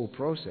this whole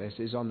process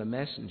is on the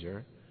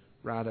messenger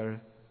rather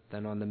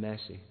than on the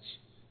message.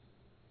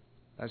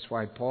 That's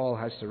why Paul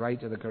has to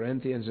write to the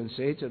Corinthians and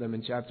say to them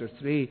in chapter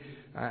 3,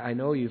 I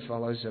know you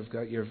fellows have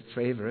got your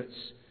favorites,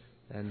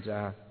 and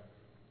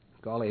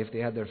golly, if they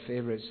had their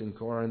favorites in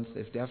Corinth,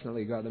 they've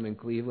definitely got them in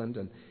Cleveland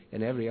and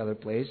in every other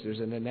place. There's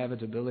an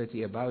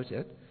inevitability about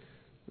it.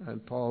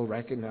 And Paul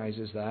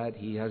recognizes that.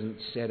 He hasn't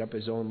set up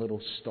his own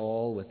little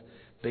stall with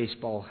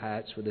baseball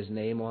hats with his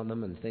name on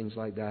them and things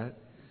like that.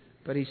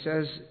 But he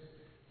says,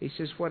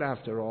 what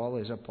after all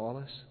is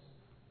Apollos?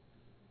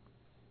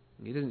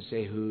 He doesn't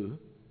say who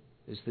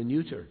is the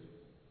neuter.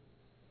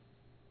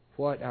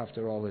 What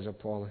after all is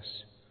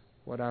Apollos?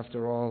 What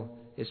after all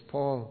is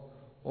Paul?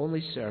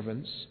 Only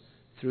servants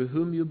through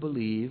whom you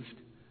believed,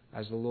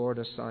 as the Lord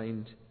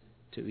assigned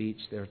to each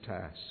their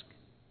task.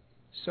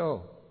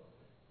 So,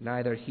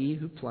 neither he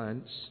who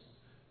plants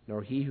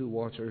nor he who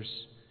waters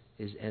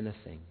is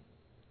anything,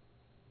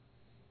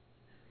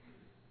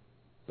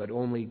 but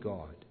only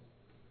God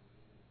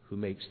who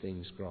makes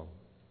things grow.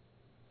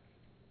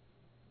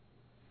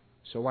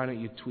 So why don't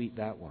you tweet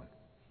that one?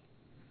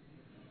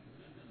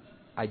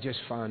 I just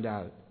found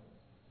out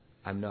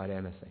I'm not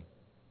anything.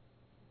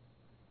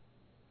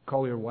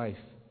 Call your wife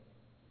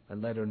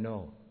and let her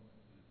know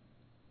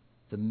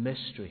the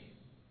mystery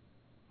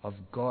of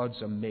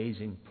God's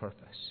amazing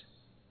purpose,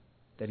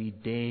 that He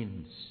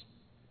deigns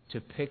to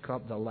pick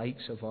up the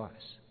likes of us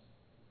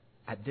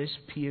at this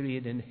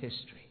period in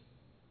history,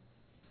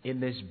 in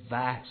this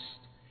vast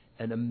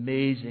and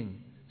amazing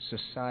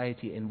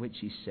society in which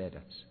He set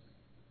us,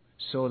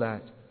 so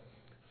that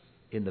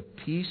in the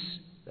peace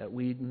that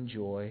we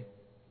enjoy,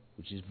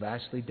 which is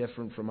vastly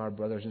different from our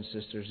brothers and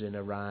sisters in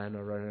Iran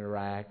or in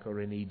Iraq or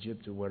in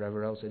Egypt or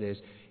wherever else it is,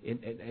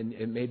 and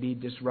it may be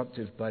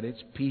disruptive, but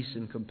it's peace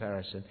in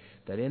comparison,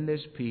 that in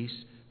this peace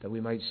that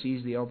we might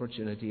seize the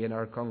opportunity in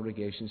our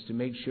congregations to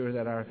make sure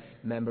that our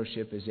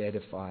membership is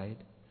edified,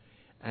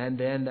 and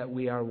then that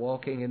we are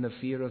walking in the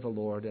fear of the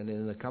Lord and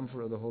in the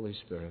comfort of the Holy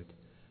Spirit.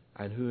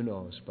 And who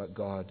knows, but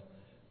God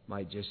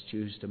might just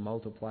choose to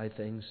multiply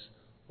things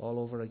all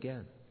over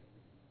again.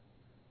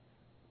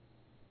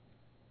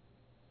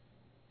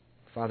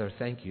 Father,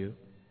 thank you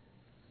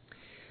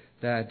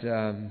that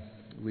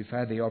We've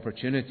had the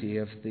opportunity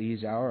of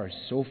these hours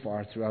so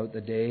far throughout the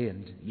day,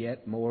 and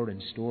yet more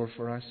in store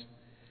for us.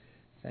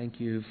 Thank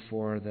you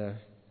for the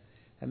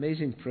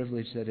amazing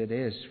privilege that it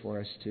is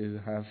for us to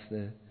have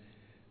the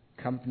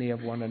company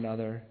of one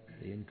another,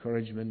 the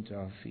encouragement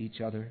of each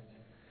other,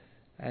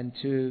 and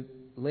to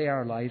lay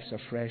our lives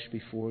afresh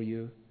before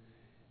you,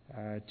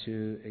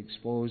 to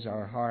expose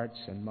our hearts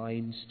and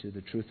minds to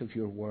the truth of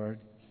your word,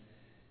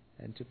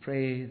 and to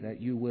pray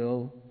that you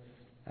will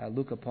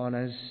look upon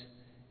us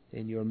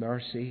in your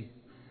mercy,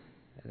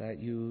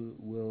 that you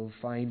will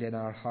find in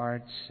our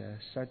hearts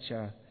such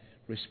a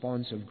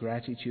response of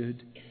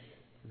gratitude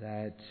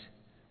that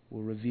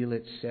will reveal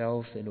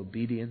itself in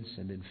obedience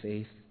and in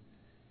faith.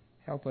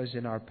 Help us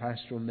in our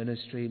pastoral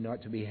ministry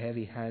not to be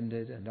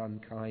heavy-handed and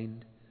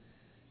unkind.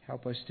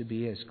 Help us to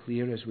be as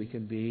clear as we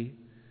can be,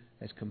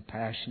 as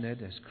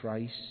compassionate as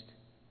Christ.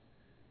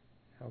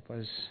 Help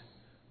us,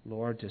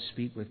 Lord, to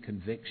speak with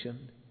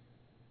conviction.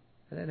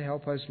 And then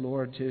help us,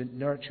 Lord, to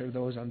nurture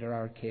those under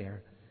our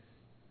care,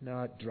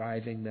 not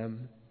driving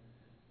them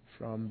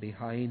from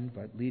behind,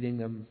 but leading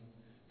them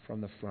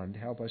from the front.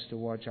 Help us to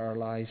watch our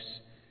lives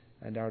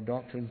and our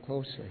doctrine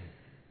closely,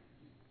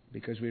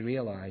 because we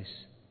realize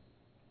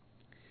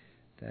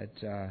that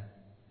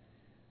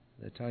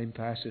the time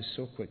passes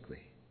so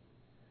quickly,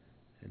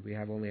 and we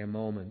have only a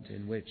moment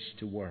in which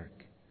to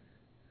work.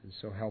 And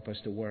so help us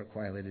to work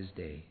while it is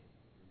day.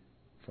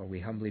 For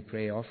we humbly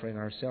pray, offering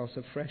ourselves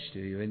afresh to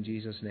you in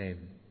Jesus'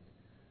 name.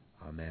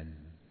 Amen.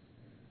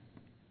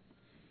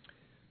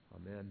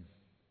 Amen.